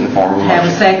 I put it in the form of a motion. Have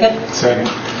a second? Second.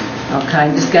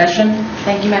 Okay, discussion?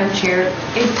 Thank you, Madam Chair.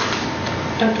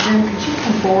 Dr. Grimm, could you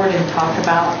come forward and talk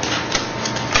about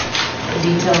the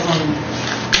details on,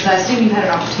 because I assume you had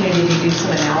an opportunity to do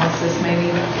some analysis maybe?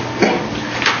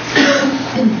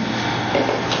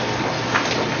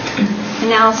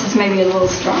 Analysis may be a little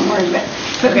strong word, but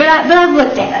I've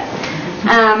looked at it.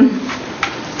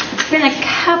 It's been a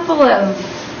couple of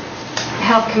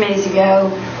health committees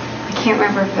ago. I can't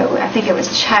remember if I think it was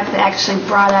Chuck that actually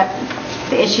brought up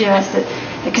the issue to us that,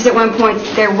 because at one point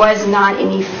there was not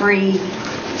any free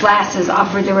glasses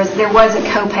offered. There was a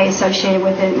copay associated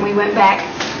with it, and we went back,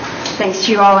 thanks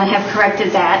to you all, and have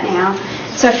corrected that now.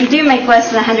 So if you do make less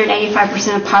than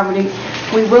 185% of poverty,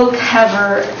 we will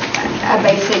cover a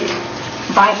basic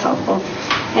bifocal,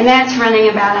 and that's running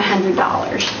about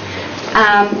 $100.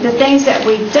 The things that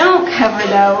we don't cover,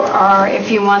 though, are if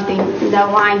you want the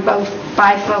no-line both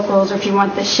bifocals, or if you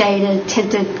want the shaded,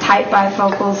 tinted type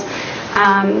bifocals.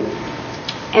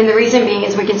 And the reason being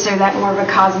is we consider that more of a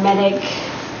cosmetic,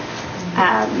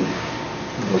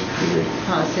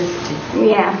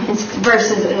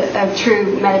 versus a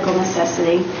true medical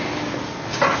necessity.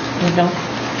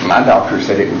 My doctor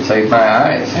said it would save my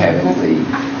eyes having the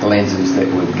lenses that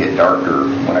would get darker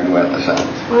when I go out in the sun.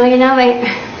 Well,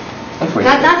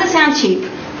 not to sound cheap,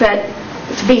 but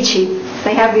to be cheap,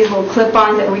 they have these little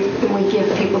clip-ons that we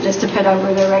give people just to put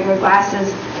over their regular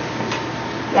glasses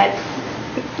that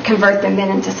convert them then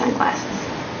into sunglasses.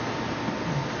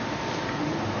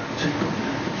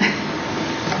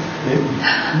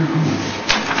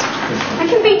 I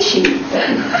can be cheap,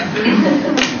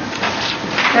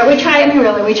 but we try.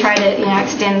 We try to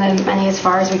extend the money as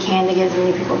far as we can to get as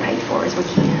many people paid for as we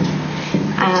can.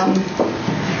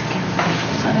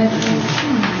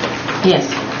 Yes.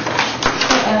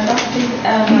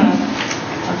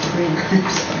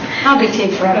 I'll be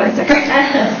cheap forever. It's okay.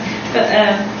 But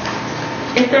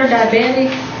if they're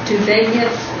diabetic, do they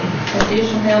get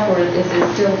additional help, or is it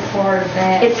still part of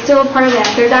that? It's still a part of that.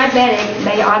 If they're diabetic,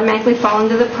 they automatically fall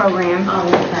into the program. Oh,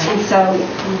 okay. And so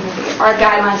our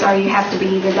guidelines are you have to be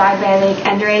either diabetic,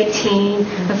 under 18,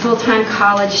 a full-time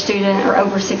college student, or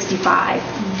over 65.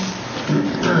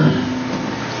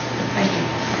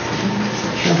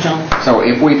 So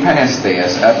if we pass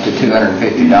this up to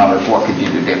 $250, what could you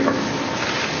do different?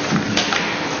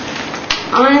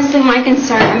 Honestly, my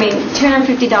concern,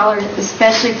 $250,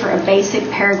 especially for a basic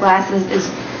pair of glasses, is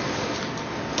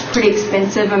pretty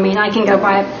expensive. I can go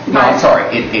buy. No, I'm sorry.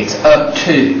 It's up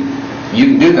to. You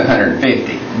can do the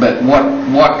 150, but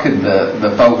what could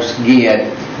the folks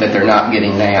get that they're not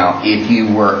getting now if you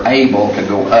were able to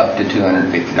go up to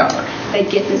 $250? They'd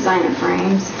get designer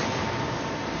frames.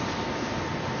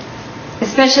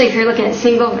 Especially if you're looking at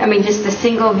just the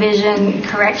single vision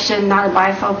correction, not a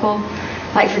bifocal.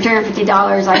 Like for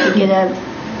 $250, I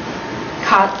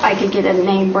could get a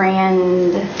name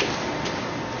brand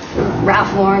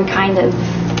Ralph Lauren kind of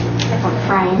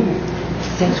frame.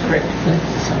 That's correct.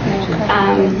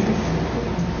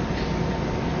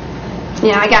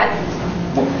 I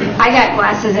got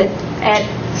glasses at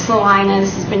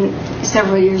Salinas. It's been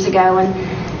several years ago,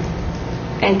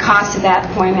 and cost at that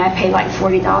point, I paid like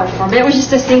 $40 for it. But it was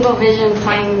just a single vision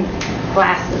plain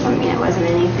glasses. I mean, it wasn't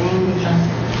anything.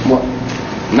 Well,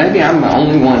 maybe I'm the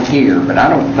only one here, but I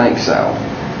don't think so.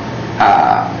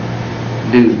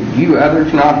 Do you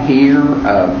others not hear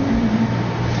of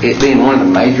it being one of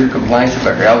the major complaints of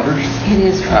our elders? It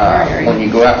is from our area. When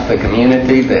you go out to the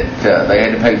community that they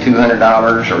had to pay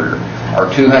 $200 or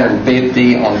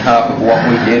 $250 on top of what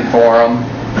we did for them,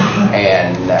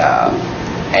 and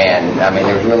I mean,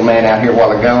 there was a little man out here a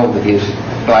while ago that his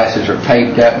glasses are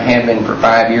taped up and have been for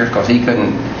 5 years because he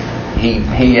couldn't.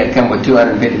 He had come with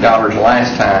 $250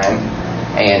 last time,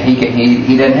 and he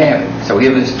doesn't have it, so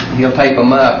he'll tape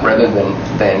them up rather than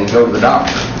go to the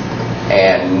doctor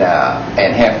and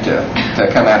have to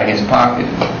come out of his pocket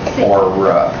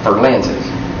for lenses.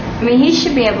 I mean, he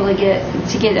should be able to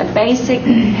get a basic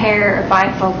pair of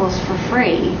bifocals for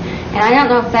free, and I don't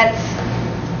know if that's.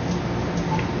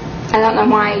 I don't know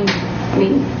why. I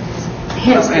mean,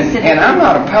 him specifically. And I'm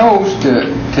not opposed to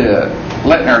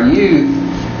letting our youth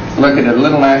look at a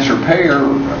little nicer pair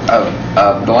of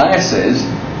glasses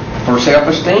for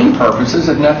self-esteem purposes,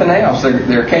 if nothing else.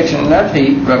 They're catching enough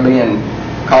heat by being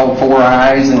called four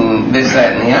eyes and this,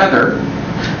 that, and the other.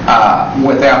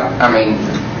 Without, I mean,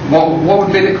 what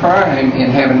would be the crime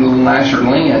in having a little nicer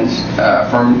lens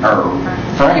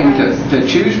frame to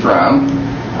choose from?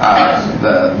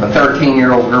 The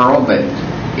 13-year-old girl that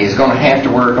is going to have to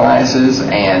wear glasses,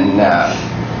 and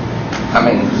I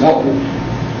mean,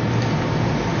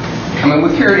 we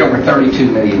carried over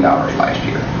 $32 million last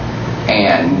year,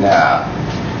 and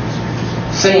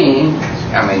seeing,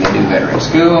 I mean, they do better in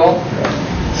school,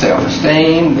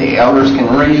 self-esteem, the elders can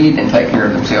read and take care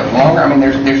of themselves longer. I mean,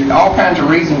 there's all kinds of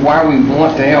reasons why we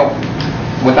want to help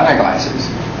with eyeglasses,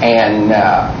 and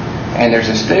there's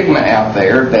a stigma out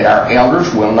there that our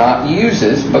elders will not use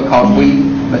this because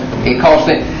it costs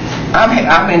them.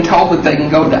 I've been told that they can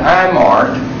go to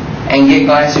iMart and get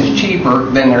glasses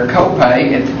cheaper than their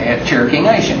copay at Cherokee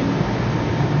Nation.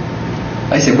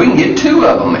 They said we can get two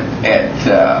of them at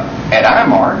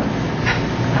iMart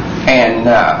and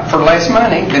for less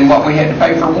money than what we had to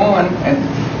pay for one.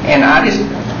 And I just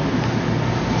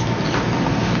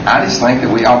think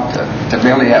that we ought to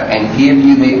belly up and give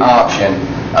you the option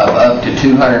of up to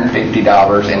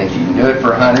 $250, and if you can do it for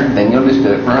 $100, then you'll just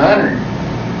do it for $100.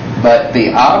 But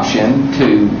the option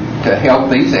to help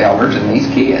these elders and these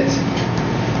kids.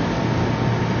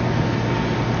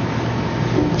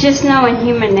 Just knowing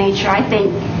human nature, I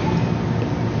think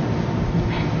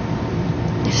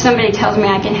if somebody tells me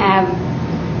I can have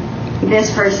this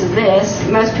versus this,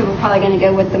 most people are probably going to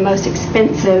go with the most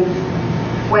expensive,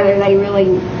 whether they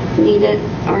really need it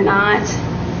or not.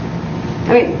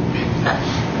 I mean,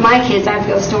 my kids, I have to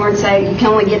go to the store and say, you can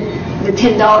only get the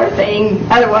 $10 thing,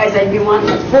 otherwise they'd be wanting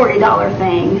the $40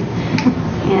 thing.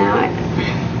 You know.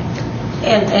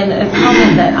 And a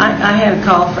comment that I had a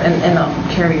call, and I'll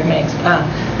carry your next. I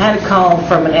had a call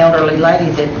from an elderly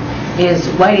lady that is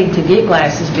waiting to get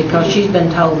glasses because she's been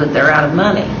told that they're out of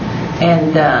money.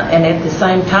 And at the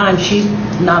same time, she's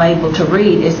not able to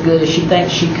read as good as she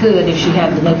thinks she could if she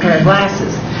had the new pair of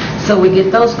glasses. So we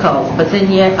get those calls. But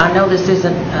then yet, I know this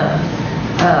isn't a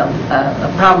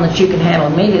problem that you can handle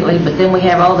immediately, but then we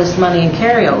have all this money in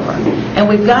carryover. And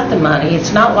we've got the money.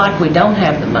 It's not like we don't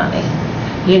have the money,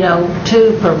 you know,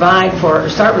 to provide for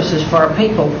services for our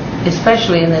people,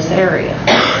 especially in this area.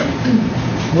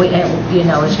 You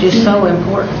know, it's just so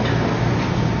important.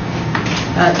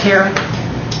 Kara?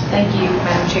 Thank you,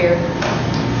 Madam Chair.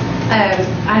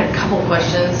 I had a couple of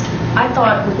questions. I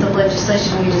thought with the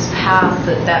legislation we just passed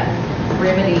that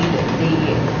remedied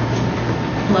the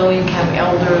low-income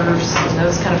elders and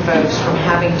those kind of folks from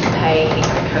having to pay a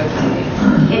copay.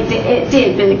 It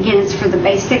did, but again, it's for the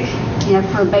basic, you know,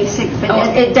 for basic, but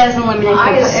it does eliminate.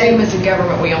 I assume as a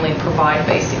government we only provide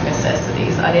basic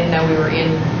necessities. I didn't know we were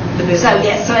in the business. So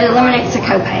yes, so it eliminates the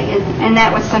copay, and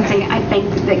that was something I think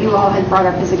that you all had brought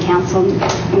up as a council, and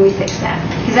we fixed that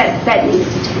because that needs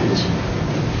to change.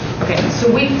 Okay, so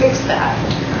we fixed that.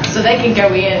 So they can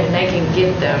go in and they can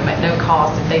get them at no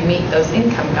cost if they meet those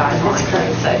income guidelines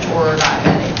and such, or are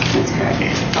diabetic. That's correct.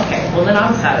 Okay, well then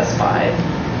I'm satisfied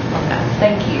on that.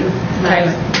 Thank you. Okay.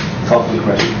 Call for the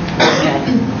question. Okay.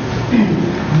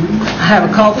 I have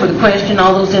a call for the question.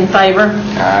 All those in favor?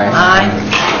 Aye. Aye.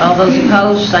 All those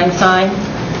opposed, same sign.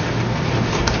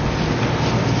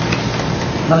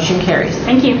 Motion carries.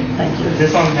 Thank you. Thank you. Is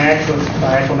this on by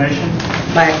acclamation?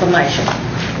 By acclamation.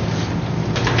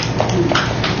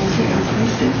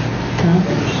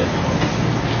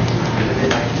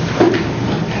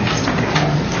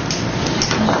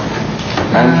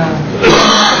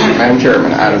 Madam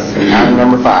Chairman, item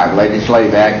number 5,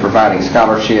 legislative act providing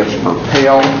scholarships for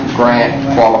Pell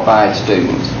Grant qualified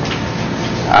students.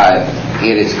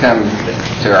 It has come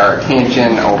to our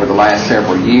attention over the last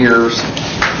several years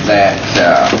that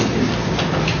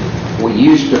we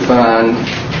used to fund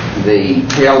the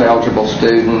Pell eligible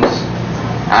students.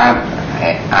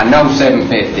 I know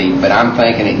 $750, but I'm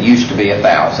thinking it used to be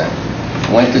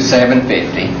 $1,000. Went to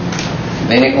 $750,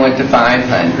 then it went to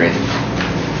 $500,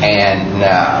 and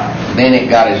then it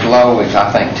got as low as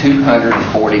I think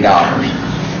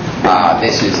 $240.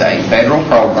 This is a federal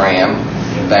program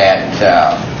that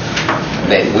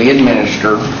we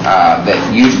administer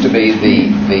that used to be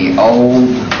the old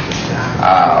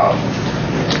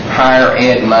higher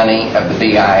ed money of the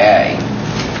BIA.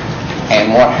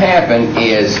 And what happened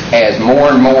is, as more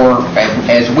and more,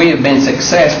 as we have been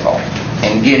successful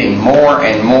in getting more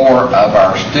and more of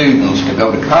our students to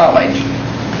go to college,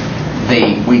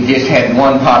 we just had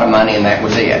one pot of money and that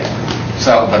was it.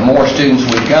 So the more students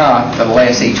we got, the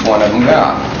less each one of them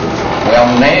got.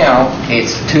 Well, now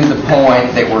it's to the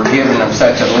point that we're giving them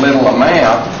such a little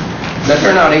amount that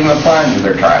they're not even applying to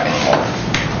their tribe anymore.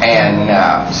 And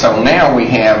so now we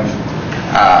have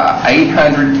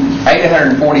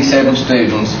 847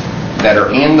 students that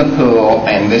are in the pool,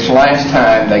 and this last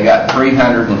time they got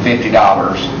 $350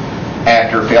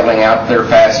 after filling out their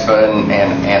FAFSA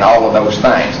and all of those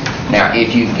things. Now,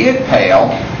 if you get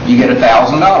Pell, you get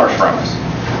 $1,000 from us.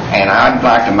 And I'd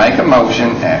like to make a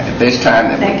motion at this time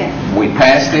that we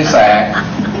pass this act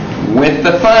with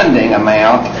the funding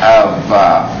amount of,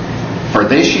 for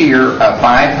this year, of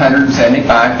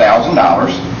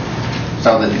 $575,000,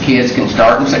 so that the kids can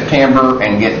start in September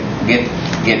and get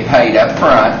paid up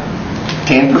front.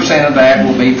 10% of that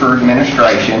will be for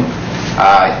administration.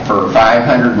 For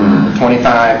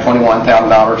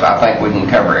 $521,000, I think we can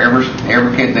cover every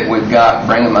kid that we've got,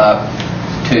 bring them up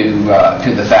to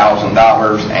the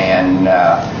 $1,000, and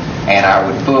I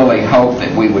would fully hope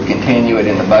that we would continue it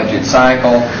in the budget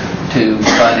cycle to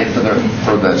fund it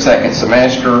for the second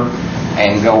semester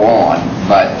and go on.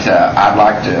 But I'd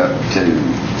like to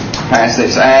pass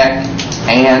this act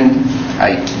and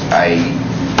a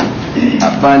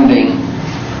funding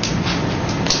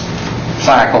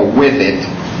cycle with it,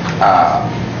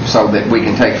 so that we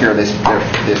can take care of this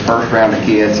first round of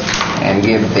kids and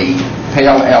give the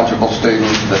Pell eligible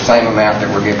students the same amount that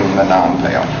we're giving the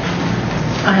non-Pell.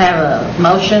 I have a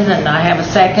motion and I have a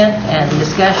second, and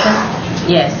discussion.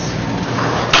 Yes.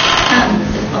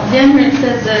 Then where it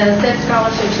says said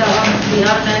scholarship shall be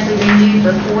automatically renewed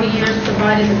for 4 years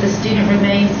provided that the student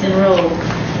remains enrolled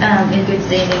in good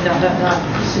standing, ...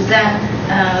 Is that,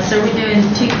 so are we doing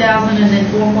 2,000 and then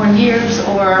 4 more years,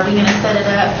 or are we going to set it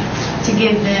up to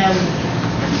give them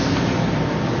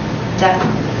that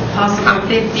possible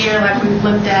 5th year like we've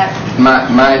looked at?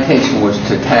 My intention was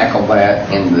to tackle that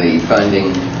in the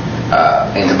funding,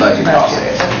 in the budget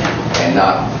process, and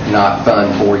not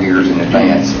fund 4 years in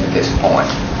advance at this point.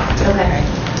 Okay.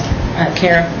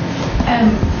 Karen?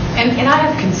 And I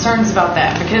have concerns about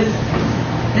that, because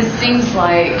this seems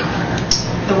like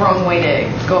the wrong way to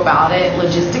go about it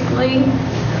logistically.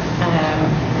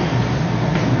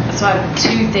 So I have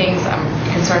 2 things I'm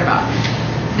concerned about.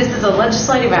 This is a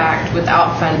legislative act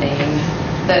without funding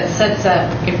that sets up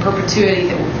in perpetuity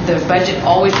that the budget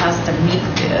always has to meet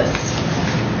this,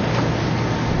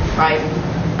 right?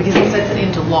 Because it sets it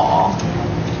into law,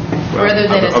 rather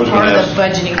than as part of the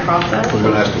budgeting process. I was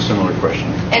going to ask a similar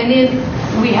question. And then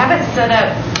we haven't set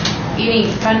up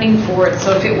any funding for it,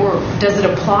 so if it were, does it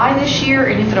apply this year?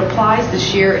 And if it applies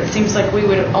this year, it seems like we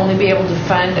would only be able to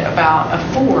fund about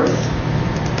 1/4.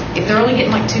 If they're only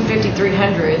getting like $250,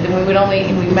 $300, then we would only,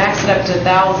 and we max it up to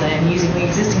 $1,000 using the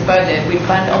existing budget, we'd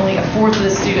fund only 1/4 of the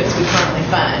students we currently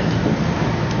fund,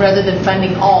 rather than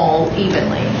funding all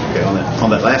evenly. Okay, on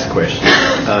that last question,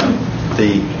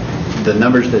 the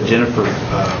numbers that Jennifer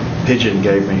Pigeon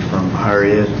gave me from higher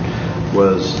ed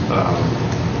was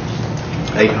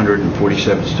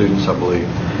 847 students, I believe,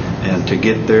 and to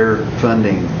get their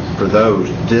funding for those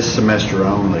this semester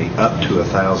only up to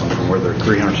 1,000 from where they're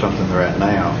 300 something they're at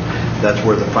now, that's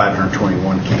where the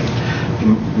 521 came.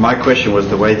 My question was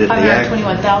the way that the act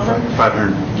 521,000?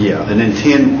 500, yeah, and then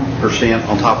 10%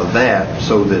 on top of that,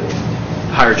 so that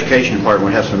higher education department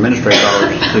would have some administrative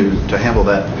dollars to handle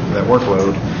that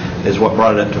workload, is what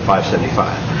brought it up to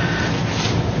 575.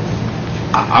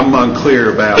 I'm unclear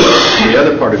about the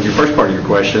other part of your first part of your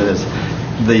question is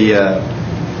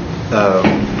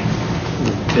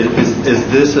is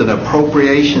this an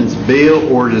appropriations bill,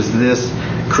 or does this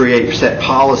set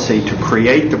policy to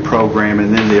create the program,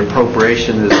 and then the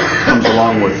appropriation comes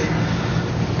along with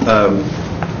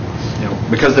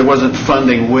because there wasn't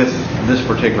funding with this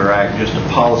particular act, just a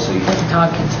policy.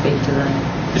 Todd can speak to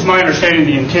that. It's my understanding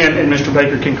the intent, and Mr.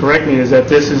 Baker can correct me, is that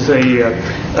this is a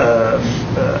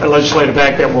legislative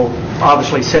act that will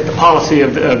obviously set the policy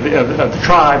of the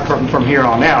tribe from here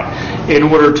on out. In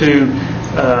order to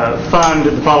fund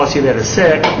the policy that is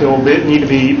set, there will need to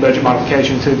be budget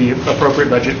modification to the appropriate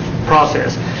budget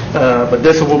process. But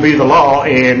this will be the law,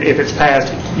 and if it's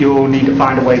passed, you'll need to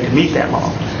find a way to meet that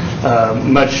law.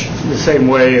 Much the same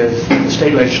way as the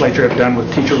state legislature have done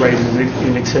with teacher raises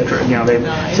and et cetera. They've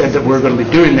said that we're going to be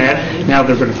doing that. Now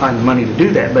they're going to find the money to do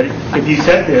that. But if you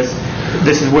set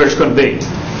this is where it's going to be.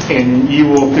 And you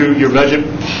will, through your budget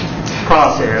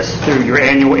process, through your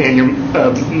annual and your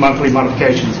monthly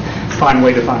modifications, find a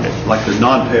way to fund it. Like the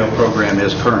non-pay program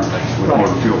is currently with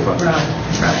motor fuel funds.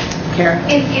 Right. Karen?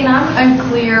 And I'm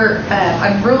unclear,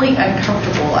 I'm really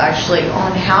uncomfortable actually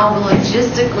on how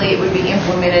logistically it would be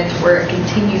implemented to where it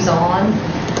continues on,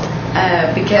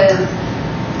 because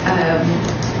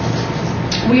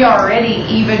we already,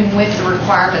 even with the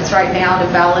requirements right now to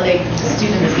validate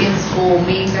students in school,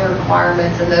 meeting the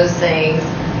requirements and those things,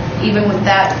 even with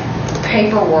that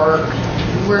paperwork,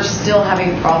 we're still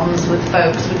having problems with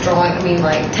folks withdrawing,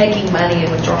 like taking money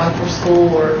and withdrawing from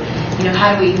school, or,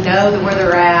 how do we know where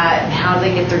they're at, and how do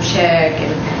they get their check,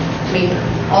 and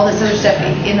all this other stuff.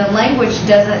 And the language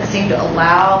doesn't seem to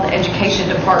allow the education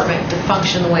department to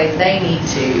function the way they need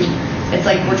to. It's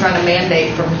like we're trying to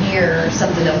mandate from here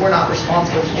something that we're not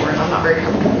responsible for, and I'm not very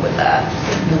comfortable with that.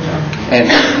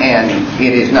 And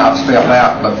it is not spelled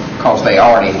out because they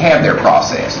already have their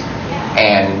process.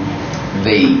 And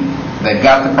they've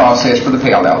got the process for the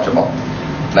Pell eligible.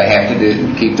 They have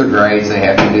to keep their grades, they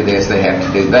have to do this, they have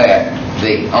to do that.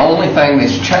 The only thing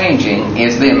that's changing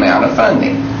is the amount of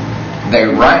funding.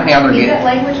 Right now they're Is getting... that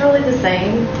language really the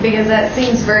same? Because that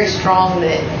seems very strong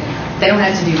that they don't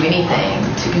have to do anything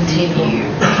to continue.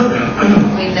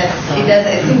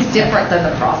 It seems different than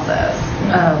the process.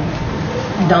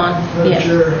 Don? Yes.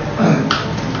 Chair,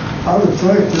 I would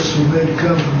think this would need to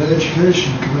come from the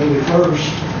Education Committee first.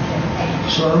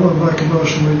 So I'm going to make a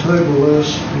motion we table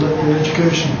this, let the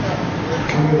Education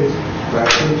Committee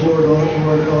report on it,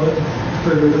 work on it,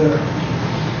 figure it out.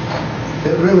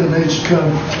 It really needs to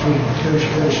come from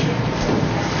Education.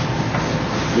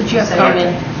 Did you have a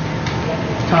comment,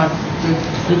 Todd?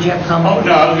 Did you have a comment? Oh,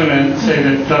 no, I was going to say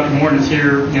that Dr. Morton is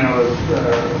here,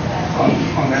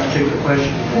 on that particular question.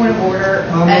 Point of order.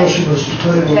 My motion was to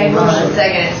table. Table in a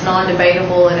second. It's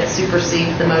non-debatable and it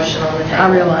supersedes the motion on the table. I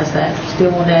realize that.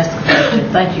 Still want to ask the question.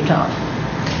 Thank you, Todd.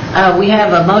 We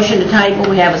have a motion to table.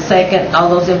 We have a second. All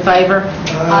those in favor?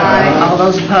 Aye. All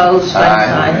those opposed? Same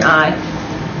Aye. sign. Aye.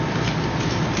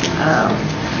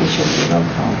 We should be roll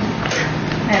call.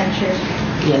 Madam Chair,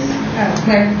 Yes.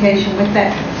 clarification with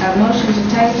that motion to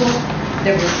table,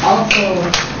 there was also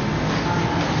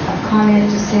a comment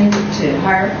to send it to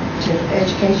the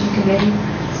Education Committee.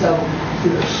 So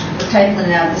we're tabling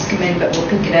it out of this committee, but we'll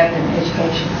pick it up in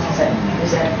Education.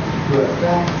 Is that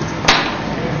right?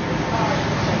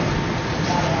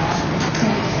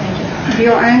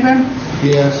 Bill Angren,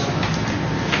 Yes.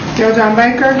 Joe John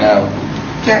Baker, No.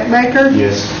 Jack Baker,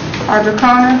 Yes. Audra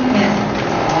Connor,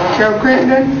 Joe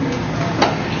Crittenden,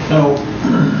 No.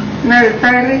 Mary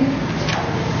Bradley,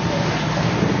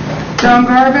 John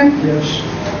Garvin, Yes.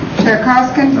 Chuck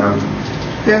Hoskin, No.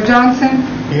 Bill Johnson,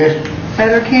 Yes.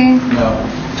 Heather King, No.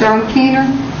 John Keener,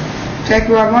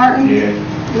 Jackie Rob Martin, Yes.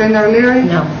 Linda O'Leary,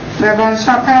 No. Mayor Von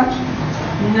Shophouse,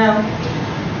 No.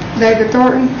 David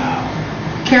Thornton,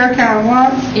 Carrie Cowan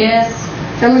Watts, Yes.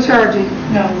 Phyllis Yargy.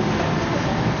 No.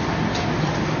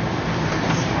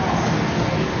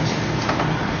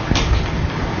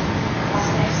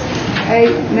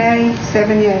 Eight nay,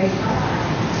 7 yea.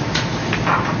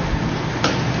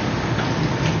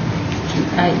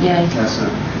 Yay. That's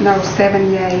it. No,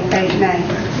 7 yea, 8 nay.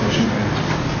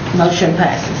 Motion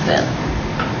passes then.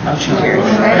 Motion carries.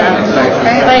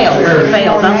 Failed.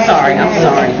 Failed. I'm sorry.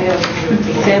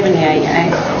 7 yea,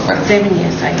 7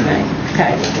 yes, 8 nay.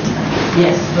 Okay.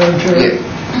 Yes. Madam Chair.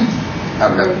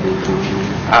 Okay.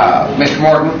 Mr.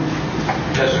 Morton?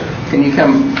 Yes, sir. Can you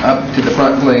come up to the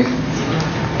front, please?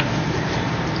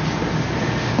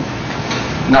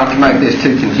 Not to make this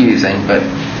too confusing, but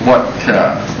what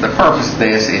the purpose of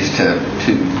this is to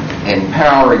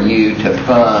empower you to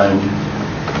fund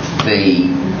the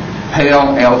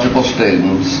Pell eligible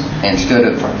students instead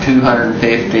of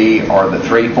 250 or the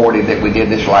 340 that we did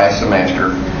this last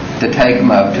semester, to take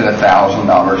them up to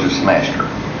 $1,000 a semester.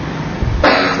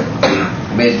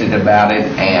 We visited about it,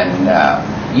 and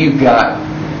you've got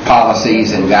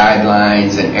policies and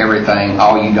guidelines and everything.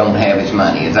 All you don't have is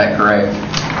money. Is that correct?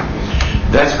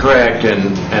 That's correct,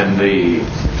 and the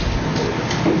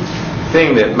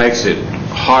thing that makes it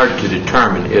hard to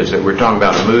determine is that we're talking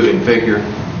about a moving figure.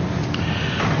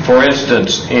 For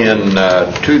instance, in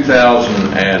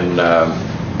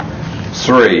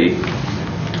 2003,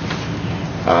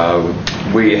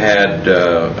 we had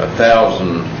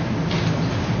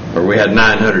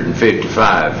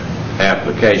 955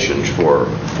 applications for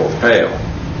Pell.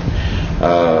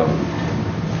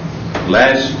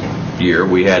 Last year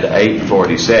we had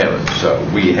 847, so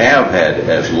we have had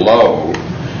as low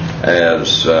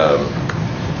as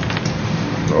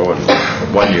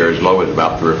 1 year as low as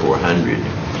about 300 or 400.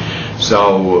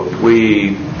 So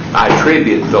I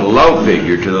attribute the low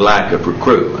figure to the lack of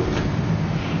recruitment.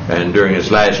 And during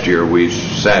this last year, we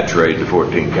saturated the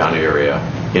 14-county area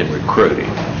in recruiting.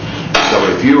 So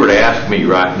if you were to ask me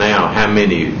right now how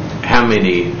many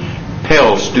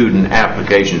Pell student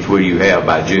applications will you have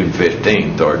by June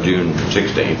 15th or June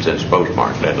 16th, since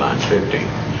postmark deadline's 15th,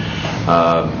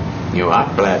 I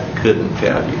flat couldn't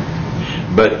tell you.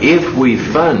 But if we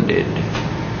funded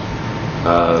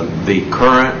the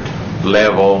current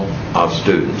level of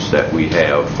students that we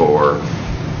have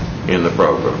in the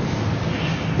program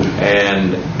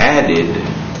and added,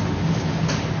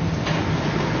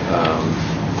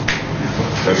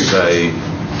 let's say,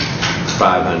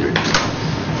 500,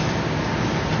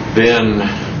 then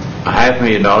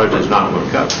 $500,000 is not going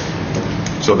to cover.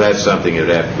 So that's something that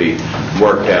would have to be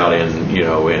worked out in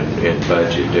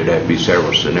budget. There'd have to be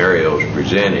several scenarios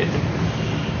presented.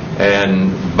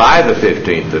 And by the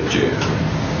 15th of June,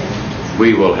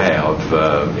 we will have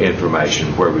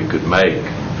information where we could make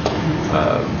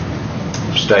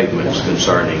statements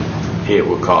concerning it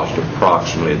will cost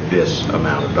approximately this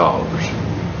amount of dollars.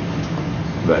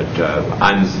 But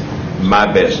my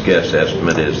best guess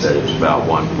estimate is that it's about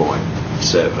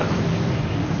 1.7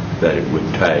 that it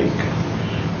would take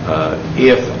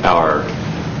if our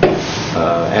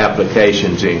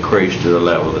applications increase to the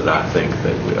level that I think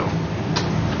they will.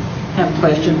 I have a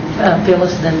question.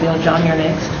 Phyllis, then Bill. John, you're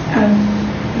next.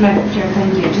 Madam Chair,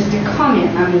 thank you. Just a comment.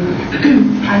 I mean,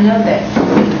 I know that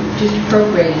we just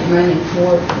appropriated money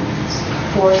for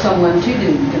someone to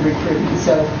do the recruitment.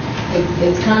 So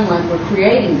it's kind of like we're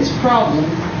creating this problem of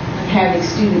having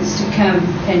students to come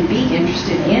and be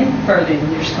interested in furthering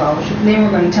their scholarship. And then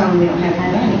we're going to tell them we don't have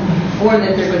any money, or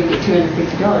that they're going to get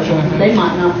 $250. They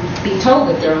might not be told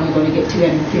that they're only going to get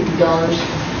 $250,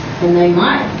 and they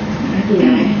might,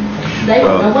 they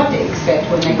don't know what to expect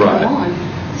when they come on.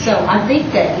 So I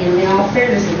think that, in all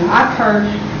fairness, and I've heard,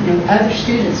 other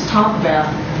students talk about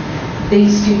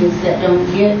these students that don't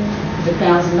get the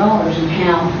 $1,000 and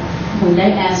how when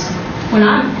they ask, when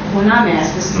I'm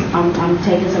asked, I'm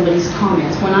taking somebody's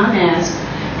comments. When I'm asked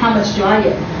how much do I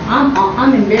get,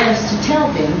 I'm embarrassed to tell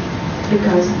them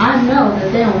because I know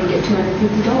that they only get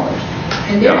 $250,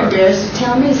 and they're embarrassed to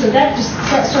tell me. So that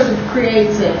sort of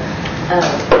creates a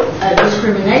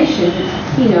discrimination,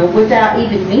 without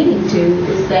even meaning to,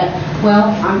 is that, well,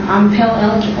 I'm Pell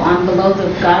eligible, I'm below the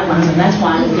guidelines, and that's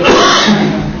why I didn't get it.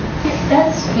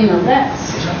 That's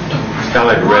kind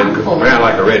of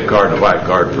like a red card and a white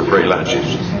card for free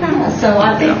lunches. So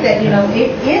I think that,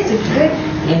 it is a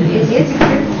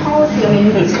good policy. I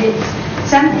mean, it's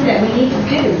something that we need to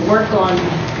do, work on,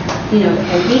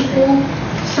 an equal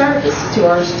service to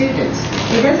our students.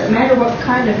 It doesn't matter what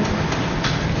kind of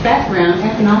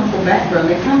economical background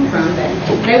they come from, that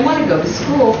if they want to go to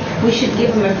school, we should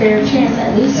give them a fair chance,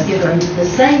 at least give them the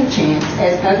same chance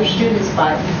as other students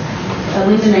by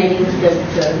eliminating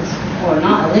or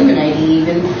not eliminating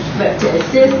even, but to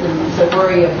assist them with the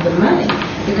worry of the money.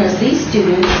 Because these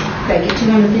students that get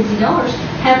 $250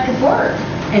 have to work.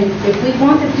 And if we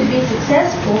want them to be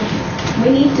successful,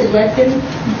 we need to let them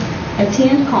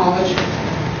attend college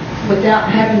without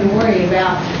having to worry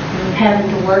about having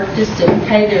to work just to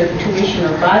pay their tuition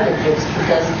or buy their books,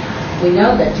 because we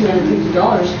know that $250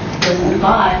 doesn't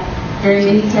buy very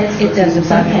many textbooks. It doesn't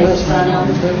buy books. I know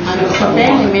some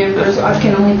family members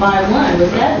can only buy one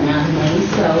with that amount of money.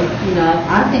 So,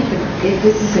 I think that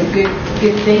this is a good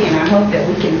thing, and I hope that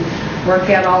we can work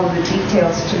out all of the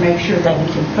details to make sure that we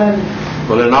can fund.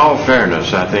 Well, in all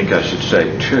fairness, I think I should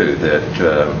say, too, that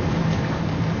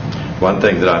one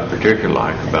thing that I particularly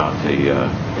like about the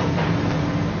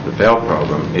Pell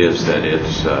program is that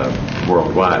it's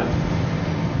worldwide.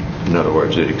 In other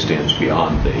words, it extends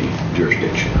beyond the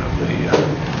jurisdiction of the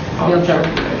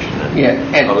organization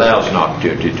and allows an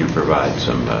opportunity to provide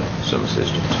some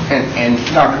assistance. And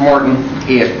Dr. Morton,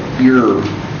 if your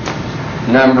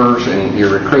numbers and your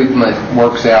recruitment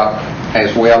works out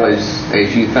as well as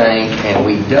you think, and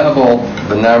we double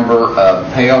the number of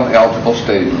Pell eligible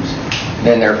students,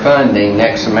 then their funding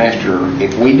next semester,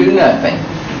 if we do nothing,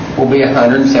 will be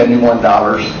 $171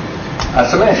 a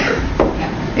semester.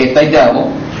 If they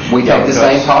double, we take the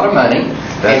same pot of money.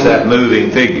 That's that moving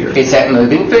figure. It's that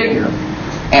moving figure.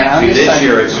 And I'm See, just this saying,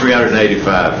 year it's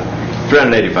 $385.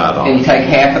 and you take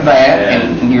half of that,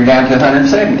 and you're down to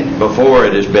 170. Before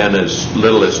it has been as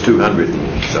little as 200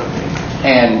 and something.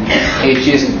 And it's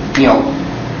just,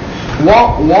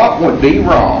 what would be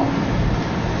wrong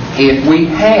if we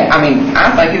had, I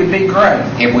think it would be great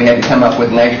if we had to come up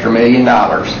with an extra $1 million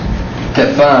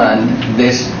to fund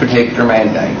this particular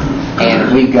mandate.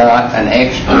 And we got an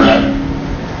extra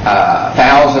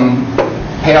 1,000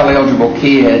 Pell eligible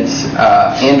kids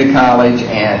into college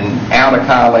and out of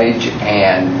college,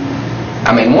 and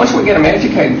once we get them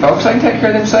educated, folks, they can take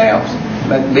care of themselves.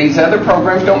 But these other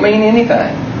programs don't mean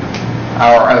anything,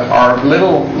 or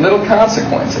little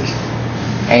consequences.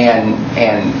 And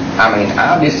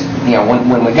I just,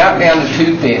 when we got down to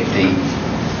 250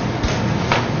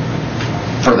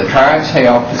 for the tribe's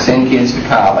help to send kids to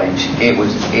college, it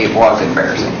was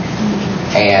embarrassing.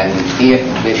 And if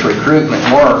this recruitment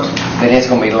works, then it's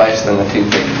going to be less than the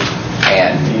 250.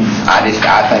 And I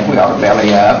think we ought to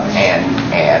belly up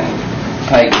and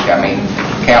take.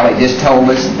 Callie just told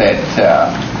us that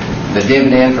the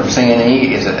dividend from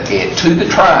CNE is to the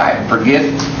tribe. Forget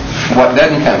what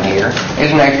doesn't come here,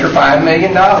 is an extra $5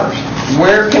 million.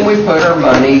 Where can we put our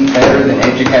money better than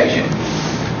education?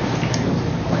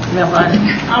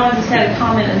 I just had a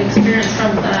comment, an experience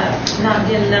from not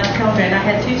getting enough children. I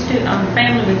had a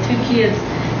family with 2 kids.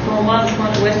 Well, one was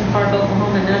going to western part of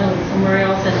Oklahoma and another was somewhere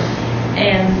else,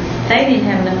 and they didn't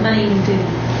have enough money even to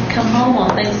come home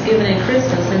on Thanksgiving and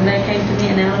Christmas, and they came to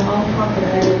me, and out of my own pocket I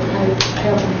had to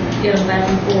help them get them back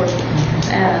and forth.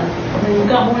 We've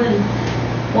got more than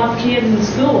one kid in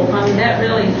school. That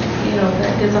really,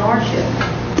 that is a hardship.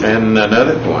 And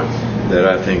another point that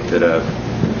I think that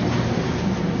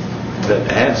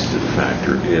adds to the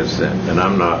factor is that, and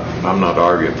I'm not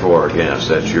arguing for or against,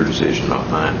 that's your decision, not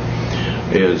mine,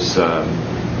 is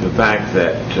the fact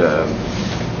that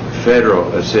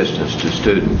federal assistance to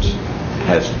students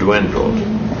has dwindled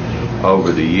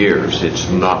over the years. It's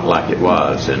not like it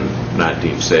was in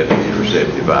 1970 or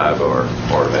 75 or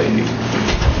 80.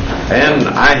 And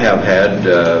I have had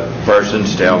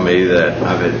persons tell me that,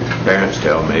 I've had parents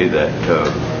tell me that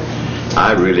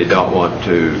I really don't want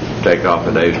to take off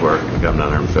a day's work and come down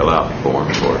there and fill out the form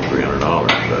for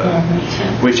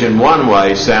 $300, which in one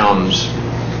way sounds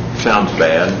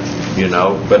bad,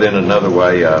 but in another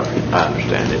way, I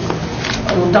understand it.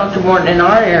 Well, Dr. Morton, in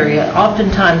our area,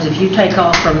 oftentimes if you take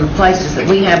off from the places that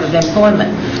we have of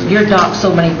employment, you're docked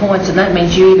so many points, and that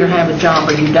means you either have a job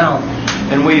or you don't.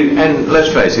 And let's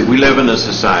face it, we live in a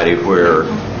society where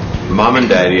mom and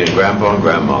daddy and grandpa and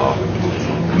grandma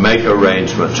make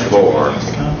arrangements for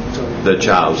the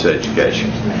child's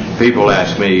education. People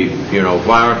ask me,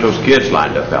 why aren't those kids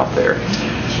lined up out there?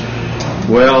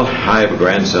 Well, I have a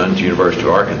grandson at the University of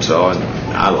Arkansas, and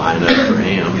I line up for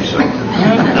him. So.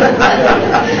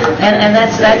 and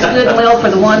that's goodwill for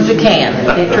the ones who can.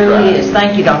 It truly is.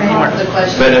 Thank you, Dr. Martin.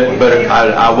 But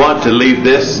I want to leave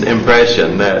this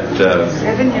impression that,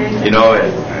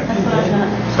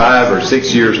 at 5 or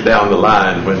 6 years down the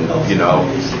line, when,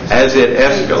 as it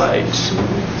escalates,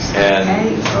 and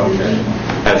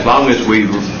as long as we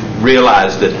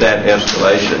realize that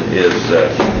escalation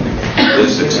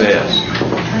is success.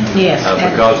 Yes.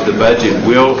 Because the budget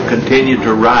will continue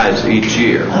to rise each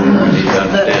year.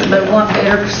 But what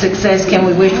better success can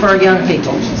we wish for our young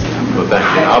people? Well, thank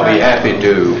you. I'll be happy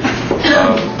to,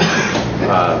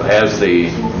 as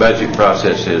the budget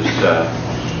process is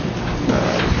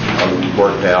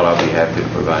worked out, I'll be happy to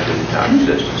provide any type of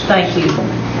assistance. Thank you.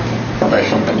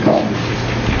 Question's been called.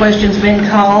 Question's been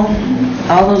called.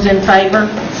 All those in favor?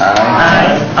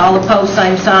 Aye. All opposed,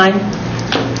 same sign.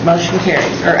 Motion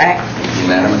carries, or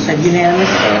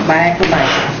unanimous by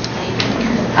acclamation.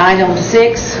 Item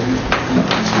 6,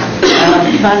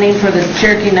 funding for the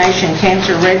Cherokee Nation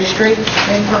Cancer Registry.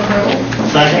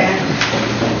 Second.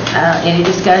 Any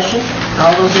discussion?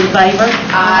 All those in favor?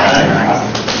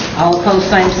 Aye. All opposed,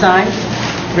 same sign.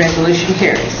 Resolution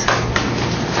carries.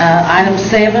 Item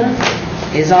 7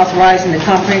 is authorizing the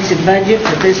comprehensive budget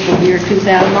for fiscal year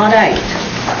 2008.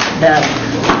 Doug.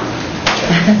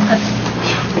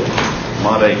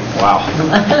 Mod 8, wow.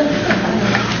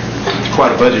 It's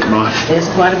quite a budget month. It's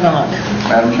quite a month.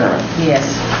 Madam Chairman?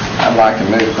 Yes. I'd like to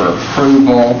move for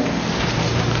approval,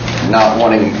 not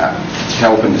wanting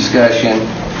help in discussion,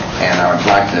 and I would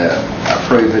like to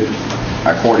approve it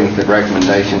according to the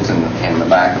recommendations in the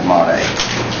back of Mod 8.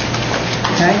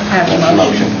 Okay, I have a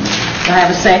motion. I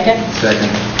have a second. Second.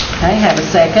 Okay, have a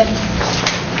second.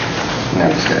 No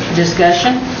discussion.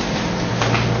 Discussion?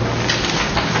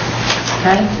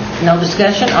 Okay, no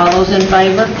discussion, all those in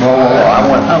favor?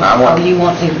 I want you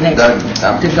want the next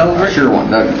Doug, to go over I it? sure want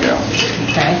Doug to go.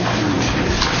 Okay,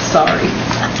 sorry.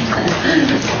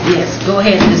 Yes, go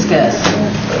ahead and discuss,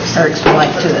 or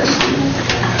explain to us.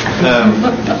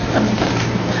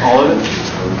 All of it?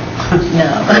 No.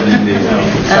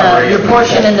 Your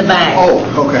portion in the back. Oh,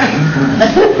 okay.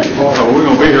 We're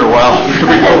going to be here a while.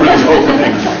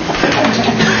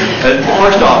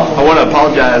 First off, I want to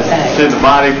apologize to the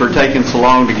body for taking so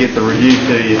long to get the review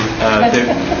to you.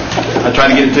 I tried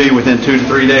to get it to you within 2 to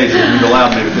 3 days, and you've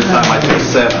allowed me, but this time I took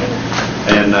 7.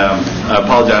 And I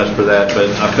apologize for that, but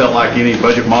I felt like any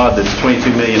budget mod that's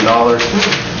 $22 million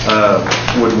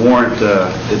would warrant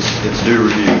its due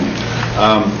review.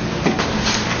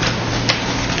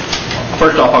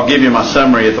 First off, I'll give you my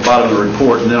summary at the bottom of the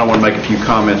report, and then I want to make a few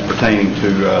comments pertaining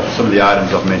to some of the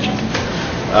items I've mentioned.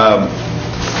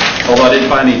 Although I didn't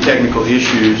find any technical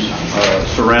issues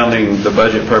surrounding the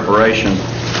budget preparation,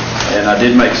 and I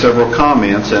did make several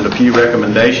comments and a few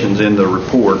recommendations in the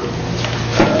report.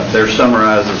 They're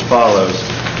summarized as follows.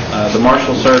 The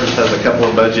Marshal Service has a couple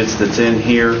of budgets that's in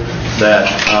here that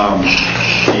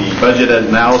the budget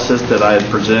analysis that I had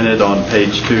presented on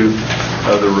page 2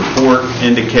 of the report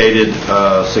indicated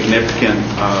significant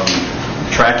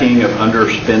tracking of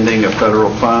underspending of federal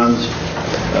funds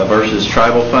versus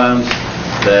tribal funds,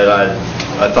 that I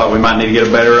thought we might need to get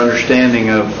a better understanding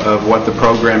of what the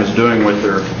program is doing with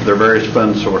their various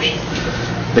fund sources.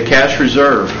 The cash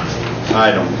reserve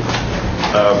item.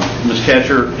 Ms.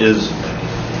 Catcher is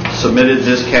submitted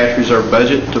this cash reserve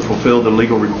budget to fulfill the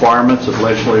legal requirements of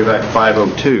Legislative Act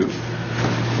 502.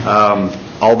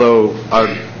 Although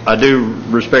I do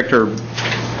respect her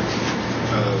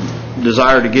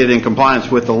desire to get in compliance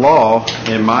with the law,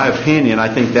 in my opinion, I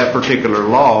think that particular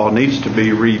law needs to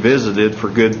be revisited for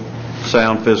good,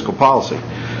 sound fiscal policy.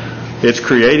 It's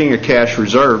creating a cash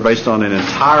reserve based on an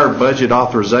entire budget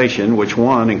authorization, which,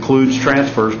 1, includes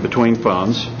transfers between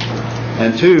funds,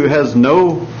 and 2, has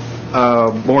no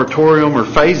moratorium or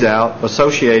phase-out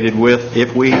associated with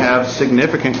if we have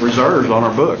significant reserves on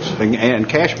our books and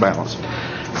cash balance.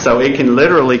 So it can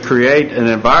literally create an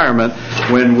environment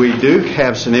when we do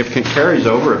have significant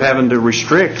carryover of having to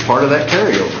restrict part of that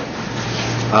carryover.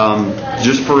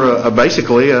 Just for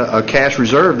basically a cash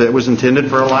reserve that was intended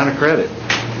for a line of credit.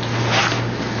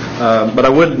 But I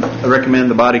would recommend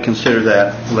the body consider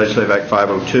that Legislative Act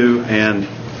 502. And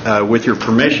with your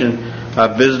permission,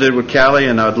 I've visited with Callie,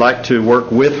 and I'd like to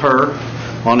work with her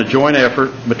on a joint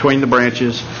effort between the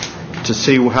branches to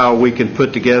see how we can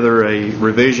put together a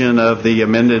revision of the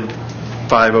amended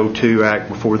 502 Act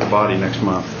before the body next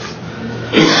month.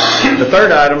 The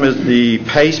third item is the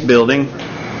PACE building.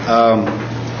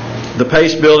 The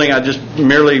PACE building, I just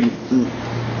merely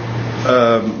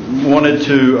wanted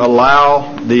to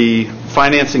allow the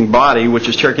financing body, which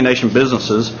is Cherokee Nation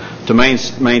Businesses, to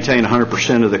maintain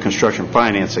 100% of the construction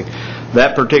financing.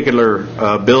 That particular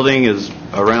building is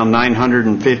around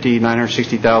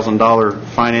 $960,000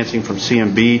 financing from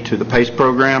CMB to the PACE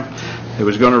program. It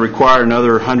was going to require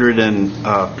another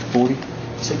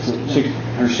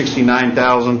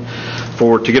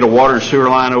 $169,000 to get a water and sewer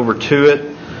line over to it.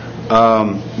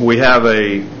 We have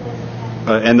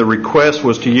and the request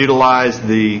was to utilize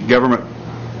the government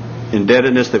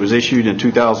indebtedness that was issued in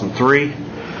 2003.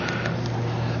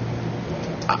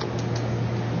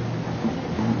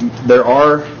 There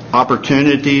are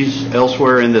opportunities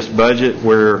elsewhere in this budget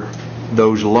where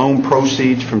those loan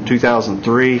proceeds from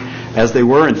 2003, as they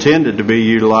were intended to be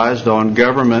utilized on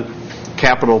government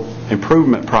capital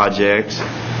improvement projects,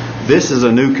 this is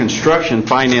a new construction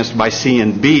financed by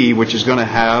CNB, which is going to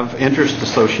have interest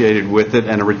associated with it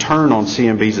and a return on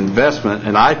CNB's investment.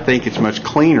 And I think it's much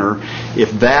cleaner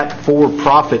if that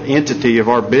for-profit entity of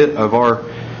our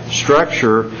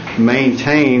structure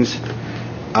maintains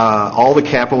all the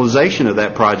capitalization of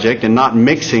that project and not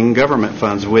mixing government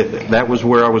funds with it. That was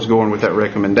where I was going with that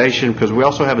recommendation, because we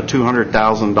also have a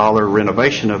 $200,000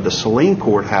 renovation of the Saline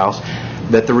Courthouse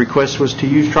that the request was to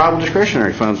use tribal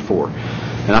discretionary funds for.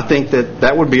 And I think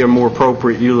that would be a more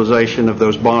appropriate utilization of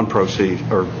those bond proceeds,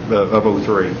 or of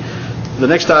 03. The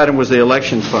next item was the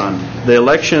election fund. The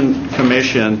Election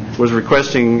Commission was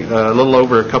requesting a little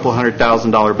over a couple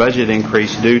 $100,000 budget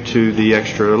increase due to the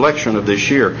extra election of this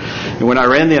year. And when I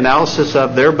ran the analysis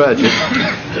of their budget,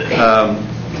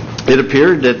 it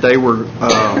appeared that they were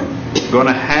going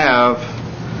to have,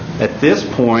 at this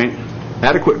point,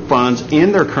 adequate funds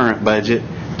in their current budget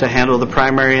to handle the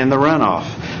primary and the runoff.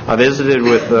 I visited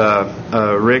with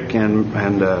Rick and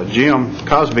Jim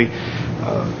Cosby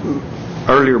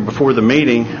earlier before the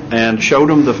meeting and showed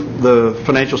them the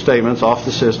financial statements off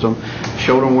the system,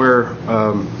 showed them where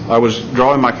I was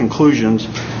drawing my conclusions,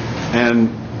 and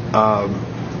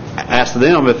asked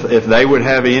them if they would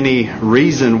have any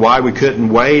reason why we couldn't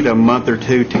wait a month or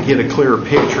two to get a clearer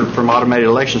picture from Automated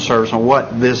Election Service on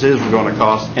what this is going to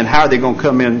cost and how are they going to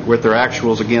come in with their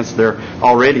actuals against their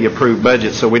already approved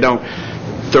budget, so we don't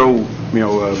throw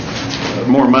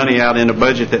more money out in a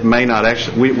budget that may not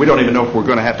actually, we don't even know if we're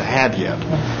going to have yet.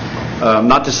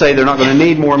 Not to say they're not going to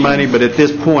need more money, but at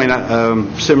this point,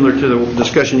 similar to the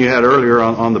discussion you had earlier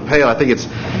on the pay, I think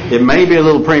it may be a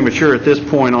little premature at this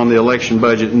point on the election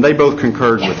budget, and they both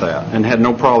concurred with that and had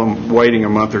no problem waiting a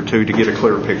month or two to get a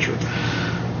clearer picture.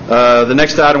 The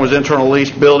next item was internal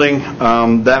lease building.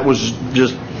 That was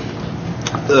just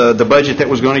the budget that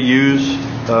was going to use,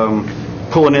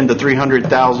 pulling in the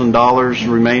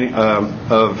 $300,000 remaining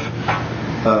of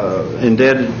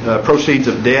indebted proceeds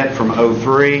of debt from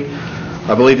 03.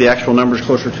 I believe the actual number is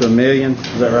closer to $1 million.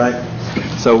 Is that right?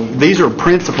 So these are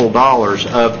principal dollars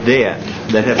of debt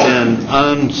that have been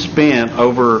unspent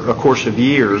over a course of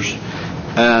years,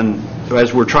 and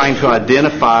as we're trying to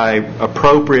identify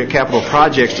appropriate capital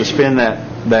projects to spend that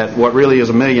what really is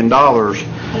 $1 million,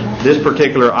 this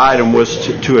particular item was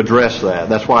to address that.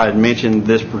 That's why I mentioned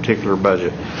this particular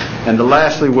budget. And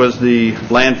lastly was the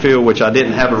landfill, which I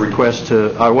didn't have a request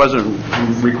to. I wasn't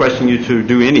requesting you to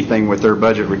do anything with their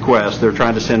budget request. They're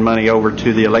trying to send money over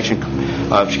to the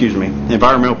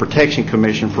Environmental Protection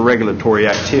Commission for regulatory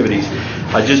activities.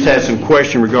 I just had some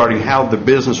question regarding how the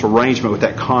business arrangement with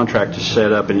that contract is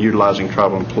set up in utilizing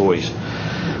tribal employees.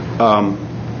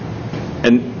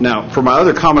 And now, for my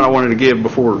other comment I wanted to give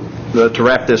before to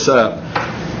wrap this up,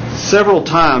 several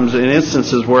times in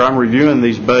instances where I'm reviewing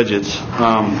these budgets,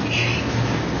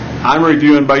 I'm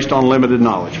reviewing based on limited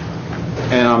knowledge,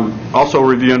 and I'm also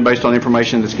reviewing based on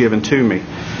information that's given to me.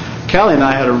 Callie and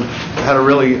I had a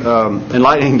really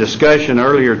enlightening discussion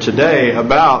earlier today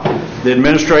about the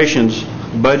administration's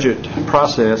budget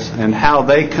process and how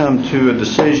they come to a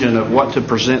decision of what to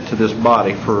present to this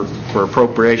body for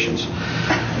appropriations.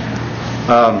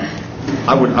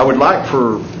 I would like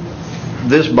for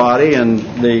this body and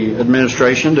the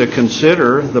administration to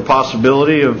consider the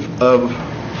possibility of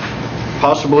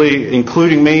possibly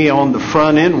including me on the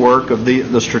front end work of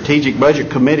the Strategic Budget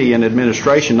Committee and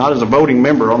administration, not as a voting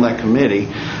member on that committee,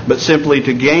 but simply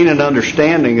to gain an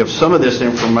understanding of some of this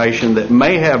information that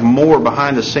may have more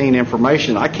behind the scene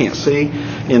information I can't see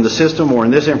in the system or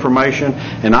in this information,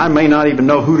 and I may not even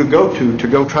know who to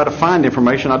go try to find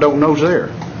information I don't know is there.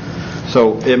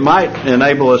 So it might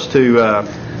enable us to,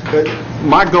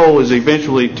 my goal is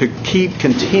eventually to keep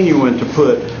continuing to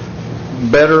put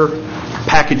better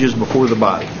packages before the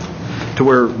body, to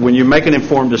where when you make an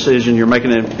informed decision, you're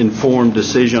making an informed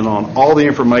decision on all the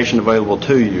information available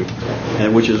to you,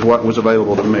 and which is what was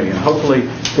available to me. And hopefully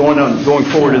going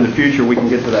forward in the future, we can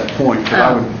get to that point, because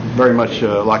I would very much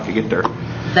like to get there.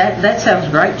 That sounds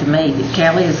great to me.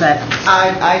 Kelly, is that?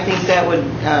 I think that would,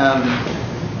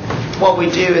 what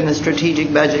we do in the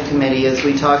Strategic Budget Committee is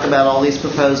we talk about all these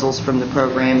proposals from the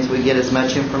programs. We get as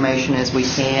much information as we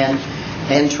can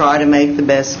and try to make the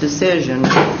best decision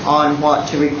on what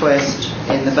to request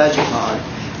in the budget bond.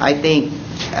 I think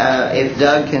if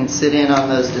Doug can sit in on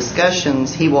those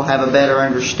discussions, he will have a better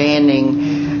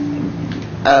understanding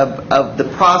of the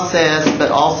process, but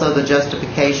also the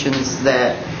justifications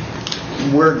that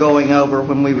we're going over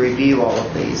when we review all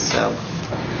of these. So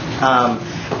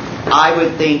I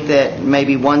would think that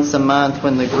maybe once a month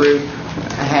when the group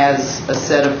has a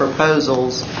set of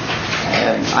proposals,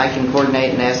 I can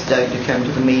coordinate and ask Doug to come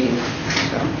to the meeting.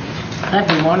 So.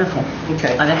 That'd be wonderful.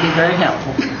 Okay. That'd be very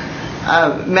helpful.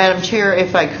 Madam Chair,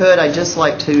 if I could, I'd just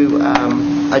like to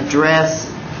address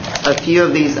a few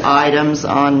of these items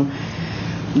on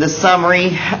the summary.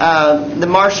 The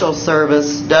Marshal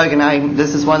Service, Doug and I,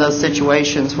 this is one of those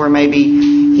situations where maybe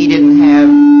he didn't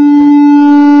have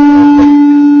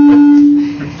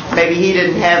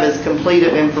as complete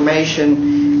of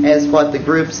information as what the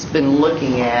group's been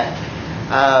looking at.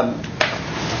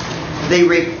 The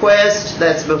request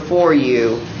that's before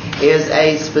you is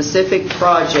a specific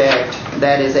project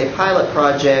that is a pilot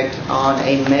project on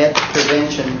a meth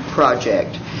prevention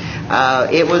project.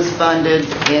 It was funded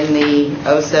in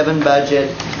the 07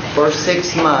 budget for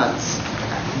 6 months.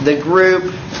 The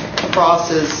group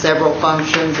crosses several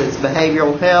functions. It's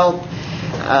behavioral health,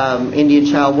 Indian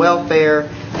child welfare,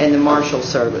 and the Marshal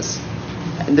Service.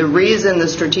 The reason the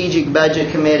Strategic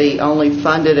Budget Committee only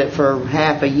funded it for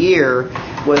half a year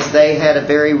was they had a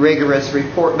very rigorous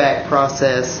report back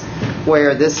process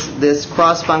where this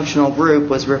cross-functional group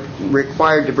was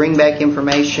required to bring back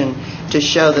information to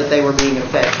show that they were being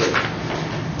effective.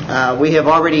 We have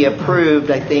already approved,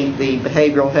 I think, the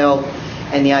behavioral health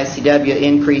and the ICW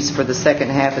increase for the second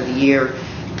half of the year.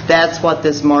 That's what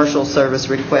this Marshal Service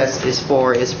request is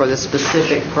for the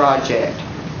specific project.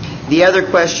 The other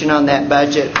question on that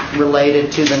budget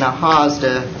related to the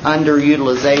NAHASDA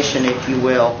underutilization, if you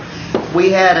will. We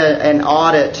had an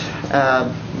audit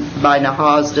by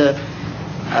NAHASDA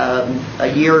a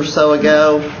year or so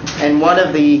ago, and one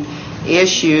of the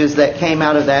issues that came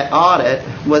out of that audit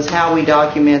was how we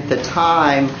document the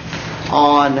time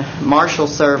on Marshal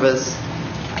Service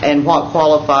and what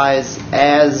qualifies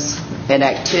as an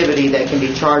activity that can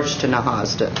be charged to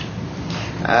NAHASDA.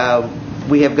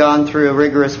 We have gone through a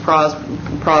rigorous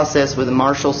process with the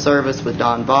Marshal Service, with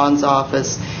Don Vaughn's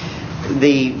office.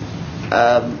 The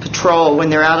patrol, when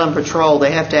they're out on patrol,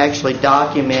 they have to actually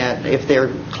document if they're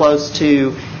close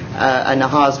to a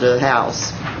NAHASDA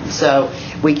house. So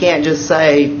we can't just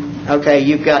say, okay,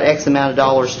 you've got X amount of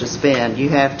dollars to spend. You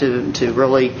have to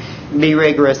really be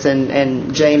rigorous,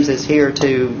 and James is here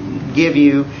to give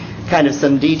you kind of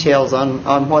some details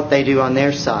on what they do on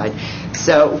their side.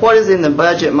 So what is in the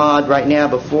budget mod right now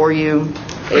before you?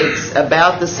 It's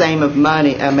about the same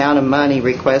amount of money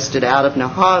requested out of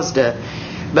NAHASDA,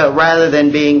 but rather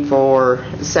than being for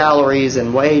salaries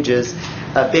and wages,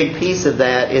 a big piece of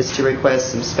that is to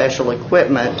request some special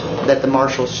equipment that the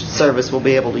Marshal Service will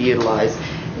be able to utilize.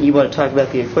 You want to talk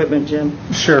about the equipment, Jim?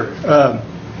 Sure.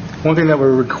 One thing that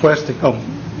we're requesting,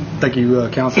 thank you,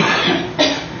 Council.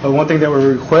 One thing that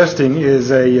we're requesting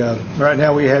is right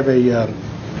now we have a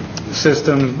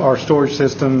system, our storage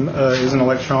system isn't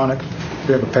electronic.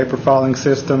 We have a paper filing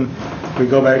system. We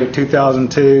go back to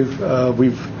 2002.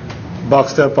 We've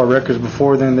boxed up our records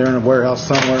before then. They're in a warehouse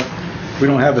somewhere. We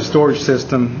don't have a storage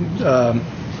system that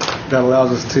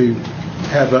allows us to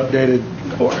have updated,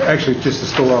 or actually just to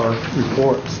store our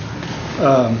reports.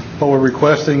 What we're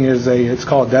requesting is it's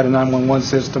called Data 911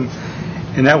 system,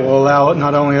 and that will allow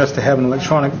not only us to have an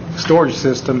electronic storage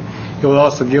system, it will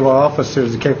also give our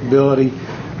officers the capability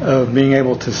of being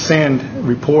able to send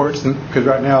reports, because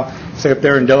right now, say if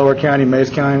they're in Delaware County,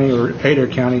 Mays County, or Adair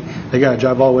County, they got to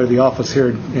drive all the way to the office here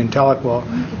in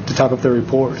Tahlequah to type up their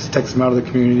reports, takes them out of the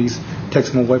communities, takes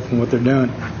them away from what they're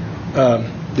doing.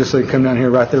 Just so they can come down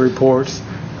here, write their reports,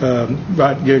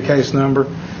 get a case number,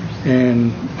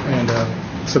 and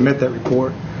submit that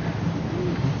report.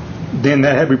 Then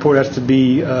that report has to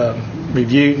be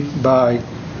reviewed by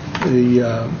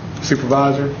the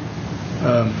supervisor.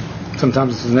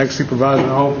 Sometimes it's the next supervisor at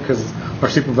home, because our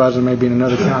supervisor may be in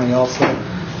another county also.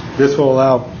 This will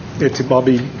allow it to all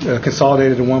be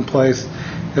consolidated in one place.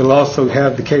 It'll also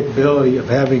have the capability of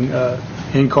having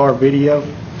in-car video,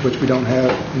 which we don't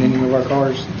have in any of our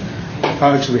cars.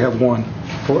 Actually, we have one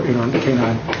in our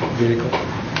K9 vehicle.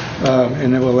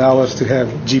 And it will allow us to have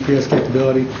GPS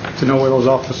capability to know where those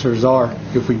officers are.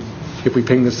 If we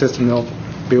ping the system, they'll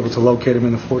be able to locate them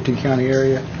in the 14-county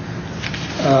area.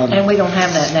 And we don't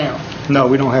have that now. No,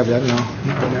 we don't have that now.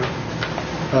 Not right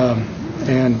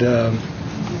now.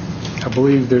 I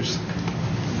believe those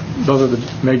are the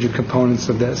major components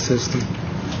of that system.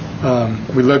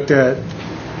 We looked at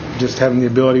just having the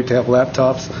ability to have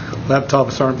laptops.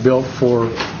 Laptops aren't built for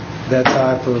that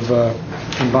type of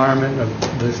environment, of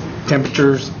the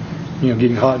temperatures,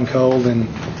 getting hot and cold, and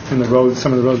the roads.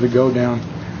 Some of the roads we go down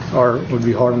would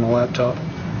be hard on the laptop.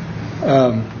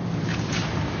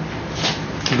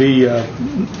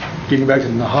 Getting back to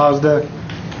NAHASDA,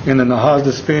 in the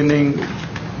NAHASDA spending,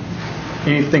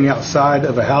 anything outside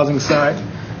of a housing site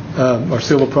or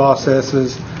civil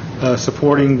processes,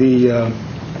 supporting the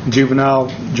juvenile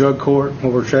drug court,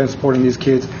 where we're transporting these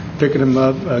kids, picking them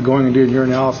up, going and doing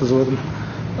urinalysis with them.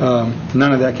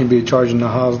 None of that can be charged in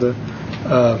NAHASDA.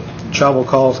 Travel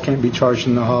calls can't be charged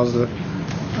in NAHASDA.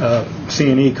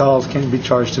 C&E calls can't be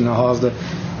charged in NAHASDA.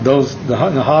 The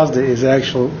NAHASDA is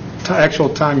actual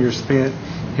time you're spent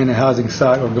in a housing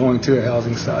site or going to a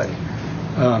housing site.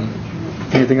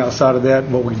 Anything outside of that,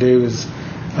 what we do is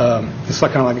it's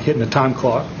kind of like hitting a time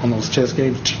clock on those chess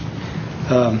games.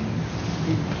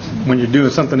 When you're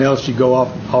doing something else, you go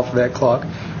off of that clock.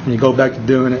 When you go back to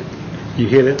doing it, you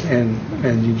hit it,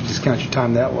 and you just count your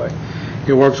time that way.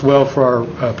 It works well for our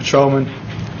patrolmen.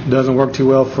 It doesn't work too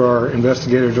well for our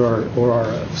investigators or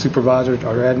our supervisors,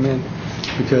 our admin,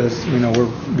 because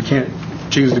we can't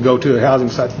choose to go to a housing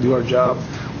site to do our job.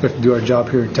 We have to do our job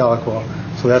here in Tahlequah,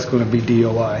 so that's going to be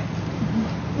DOI.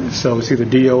 So it's either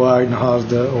DOI,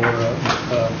 NAHASDA, or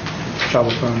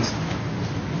travel funds.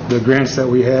 The grants that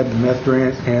we had, the meth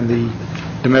grant and the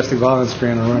domestic violence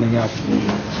grant are running out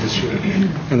this year,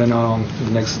 and then on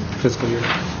the next fiscal year.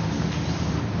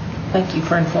 Thank you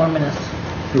for informing us.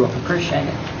 You're welcome. Appreciate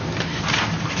it.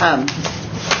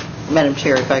 Madam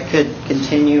Chair, if I could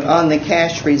continue. On the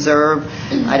cash reserve,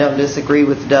 I don't disagree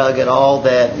with Doug at all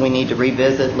that we need to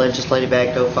revisit Legislative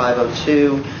Act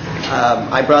 0502.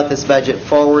 I brought this budget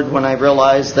forward when I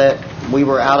realized that we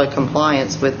were out of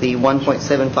compliance with the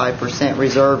 1.75%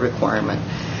 reserve requirement.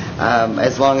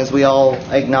 As long as we all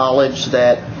acknowledge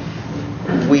that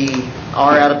we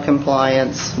are out of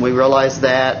compliance, we realize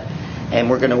that, and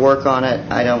we're going to work on it,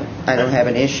 I don't have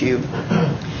an issue.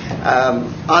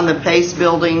 On the PACE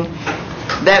building,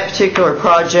 that particular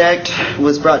project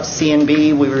was brought to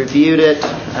CNB. We reviewed it.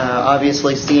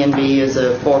 Obviously, CNB is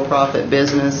a for-profit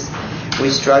business. We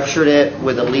structured it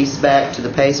with a lease back to the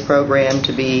PACE program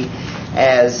to be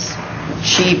as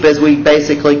cheap as we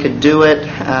basically could do it.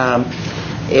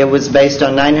 It was based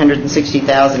on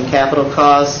 $960,000 capital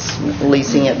costs,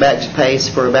 leasing it back to PACE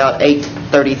for about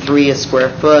 $833 a square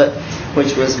foot,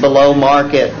 which was below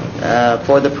market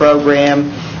for the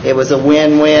program. It was a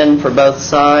win-win for both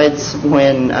sides.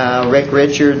 When Rick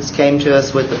Richards came to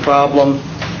us with the problem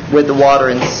with the water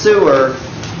and sewer,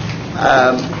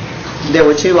 there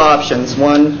were two options.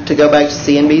 One, to go back to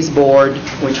CNB's board,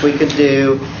 which we could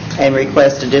do, and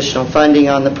request additional funding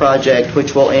on the project,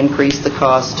 which will increase the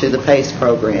cost to the PACE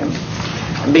program.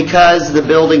 Because the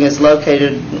building is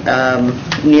located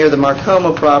near the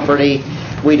Marcoma property,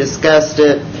 we discussed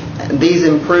it. These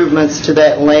improvements to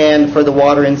that land for the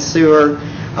water and sewer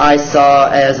I saw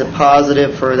as a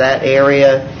positive for that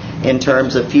area in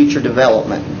terms of future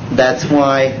development. That's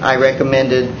why I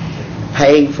recommended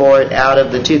paying for it out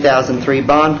of the 2003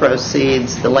 bond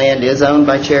proceeds. The land is owned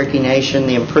by Cherokee Nation.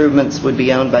 The improvements would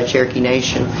be owned by Cherokee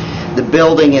Nation. The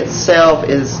building itself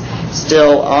is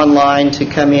still online to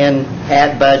come in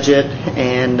at budget,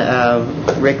 and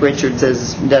Rick Richards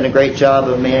has done a great job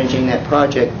of managing that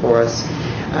project for us.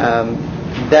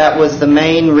 That was the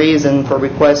main reason for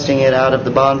requesting it out of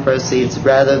the bond proceeds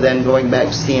rather than going back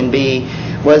to CNB,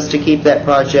 was to keep that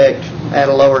project at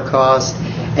a lower cost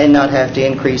and not have to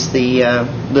increase the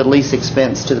lease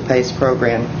expense to the PACE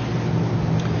program.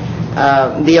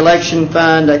 The election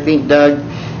fund, I think Doug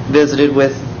visited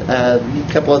with a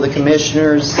couple of the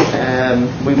commissioners.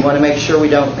 We want to make sure we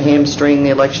don't hamstring the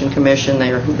election commission.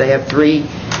 They have 3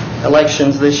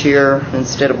 elections this year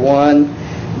instead of 1.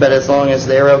 But as long as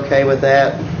they're okay with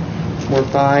that, we're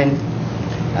fine.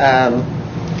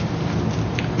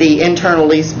 The internal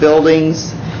lease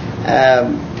buildings,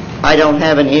 I don't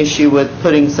have an issue with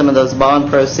putting some of those bond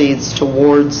proceeds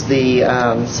towards the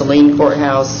Saline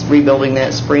Courthouse, rebuilding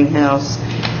that spring house,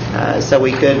 so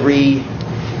we could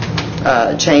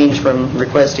change from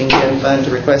requesting gen fund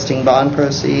to requesting bond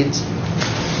proceeds.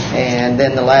 And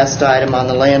then the last item on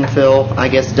the landfill, I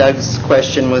guess Doug's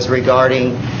question was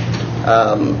regarding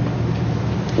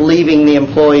leaving the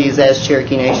employees as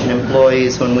Cherokee Nation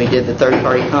employees when we did the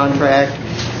third-party contract.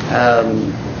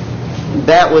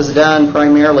 That was done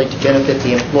primarily to benefit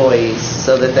the employees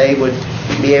so that they would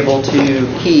be able to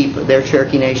keep their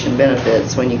Cherokee Nation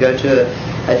benefits. When you go to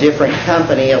a different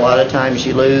company, a lot of times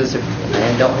you lose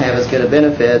and don't have as good of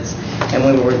benefits. And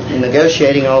when we were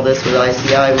negotiating all this with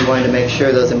ICI, we wanted to make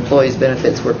sure those employees'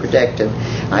 benefits were protected.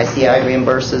 ICI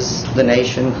reimburses the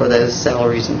nation for those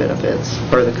salaries and benefits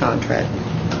per the contract.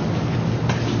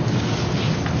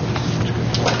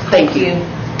 Thank you.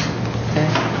 Okay.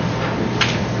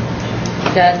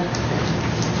 Doug,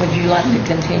 would you like to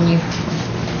continue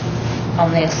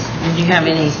on this? Did you have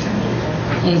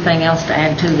anything else to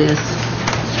add to this?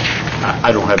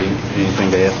 I don't have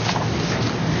anything to add.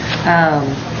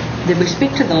 Did we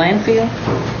speak to the landfill?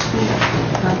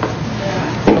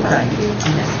 Okay.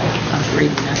 Yes, I was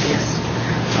reading, I guess.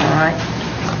 All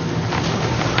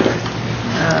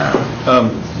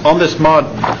right. On this mod,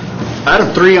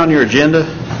 item 3 on your agenda,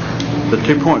 the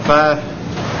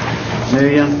 $2.5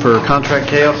 million for contract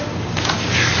health,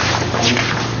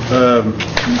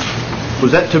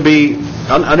 was that to be,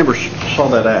 I never saw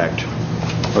that act,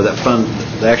 or that fund,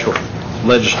 the actual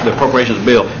the appropriations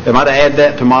bill. Am I to add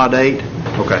that to Mod 8?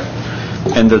 Okay.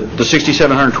 And the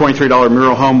 $6,723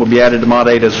 mural home will be added to Mod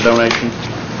 8 as a donation?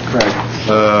 Correct.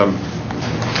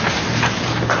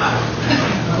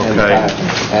 Okay.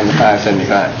 And the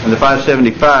 575. And the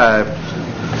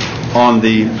 575 on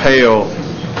the PAIL,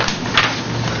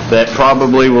 that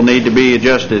probably will need to be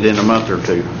adjusted in a month or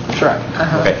 2. That's right.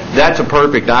 Okay. That's a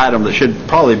perfect item that should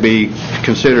probably be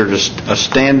considered a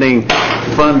standing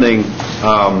funding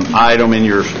item in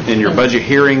your budget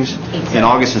hearings in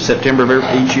August and September of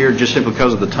each year, just simply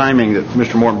because of the timing that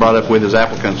Mr. Morton brought up with his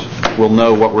applicants. we'll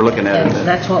know what we're looking at.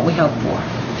 That's what we hope for.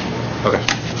 Okay.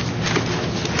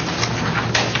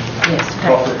 Yes.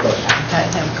 Call for a question. Okay,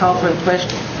 have a call for a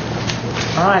question.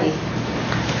 All righty.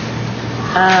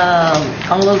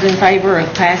 All those in favor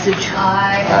of passage?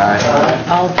 Aye.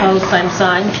 All opposed, same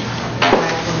sign.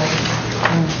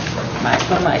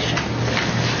 Acclamation.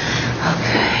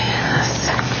 Okay. let's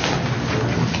see.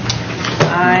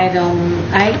 Item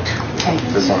 8.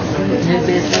 New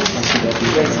business.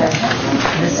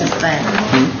 This is that.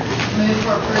 Move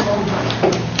for approval.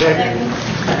 Okay.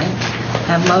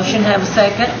 Have a motion, have a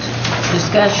second.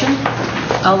 Discussion.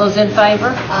 All those in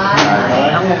favor?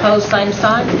 Aye. All opposed, same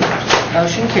sign.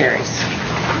 Motion carries.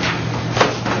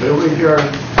 Bill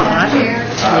adjourned.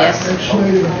 Yes. Next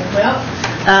meeting.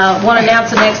 Want to announce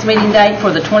the next meeting date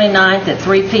for the 29th at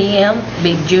 3 p.m.,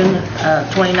 be June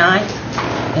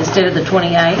 29th instead of the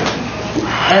 28th.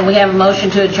 And we have a motion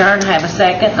to adjourn, have a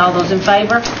second. All those in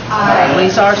favor? Aye. We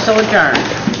are so adjourned.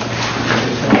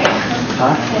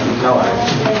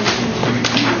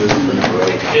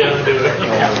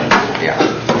 Yeah.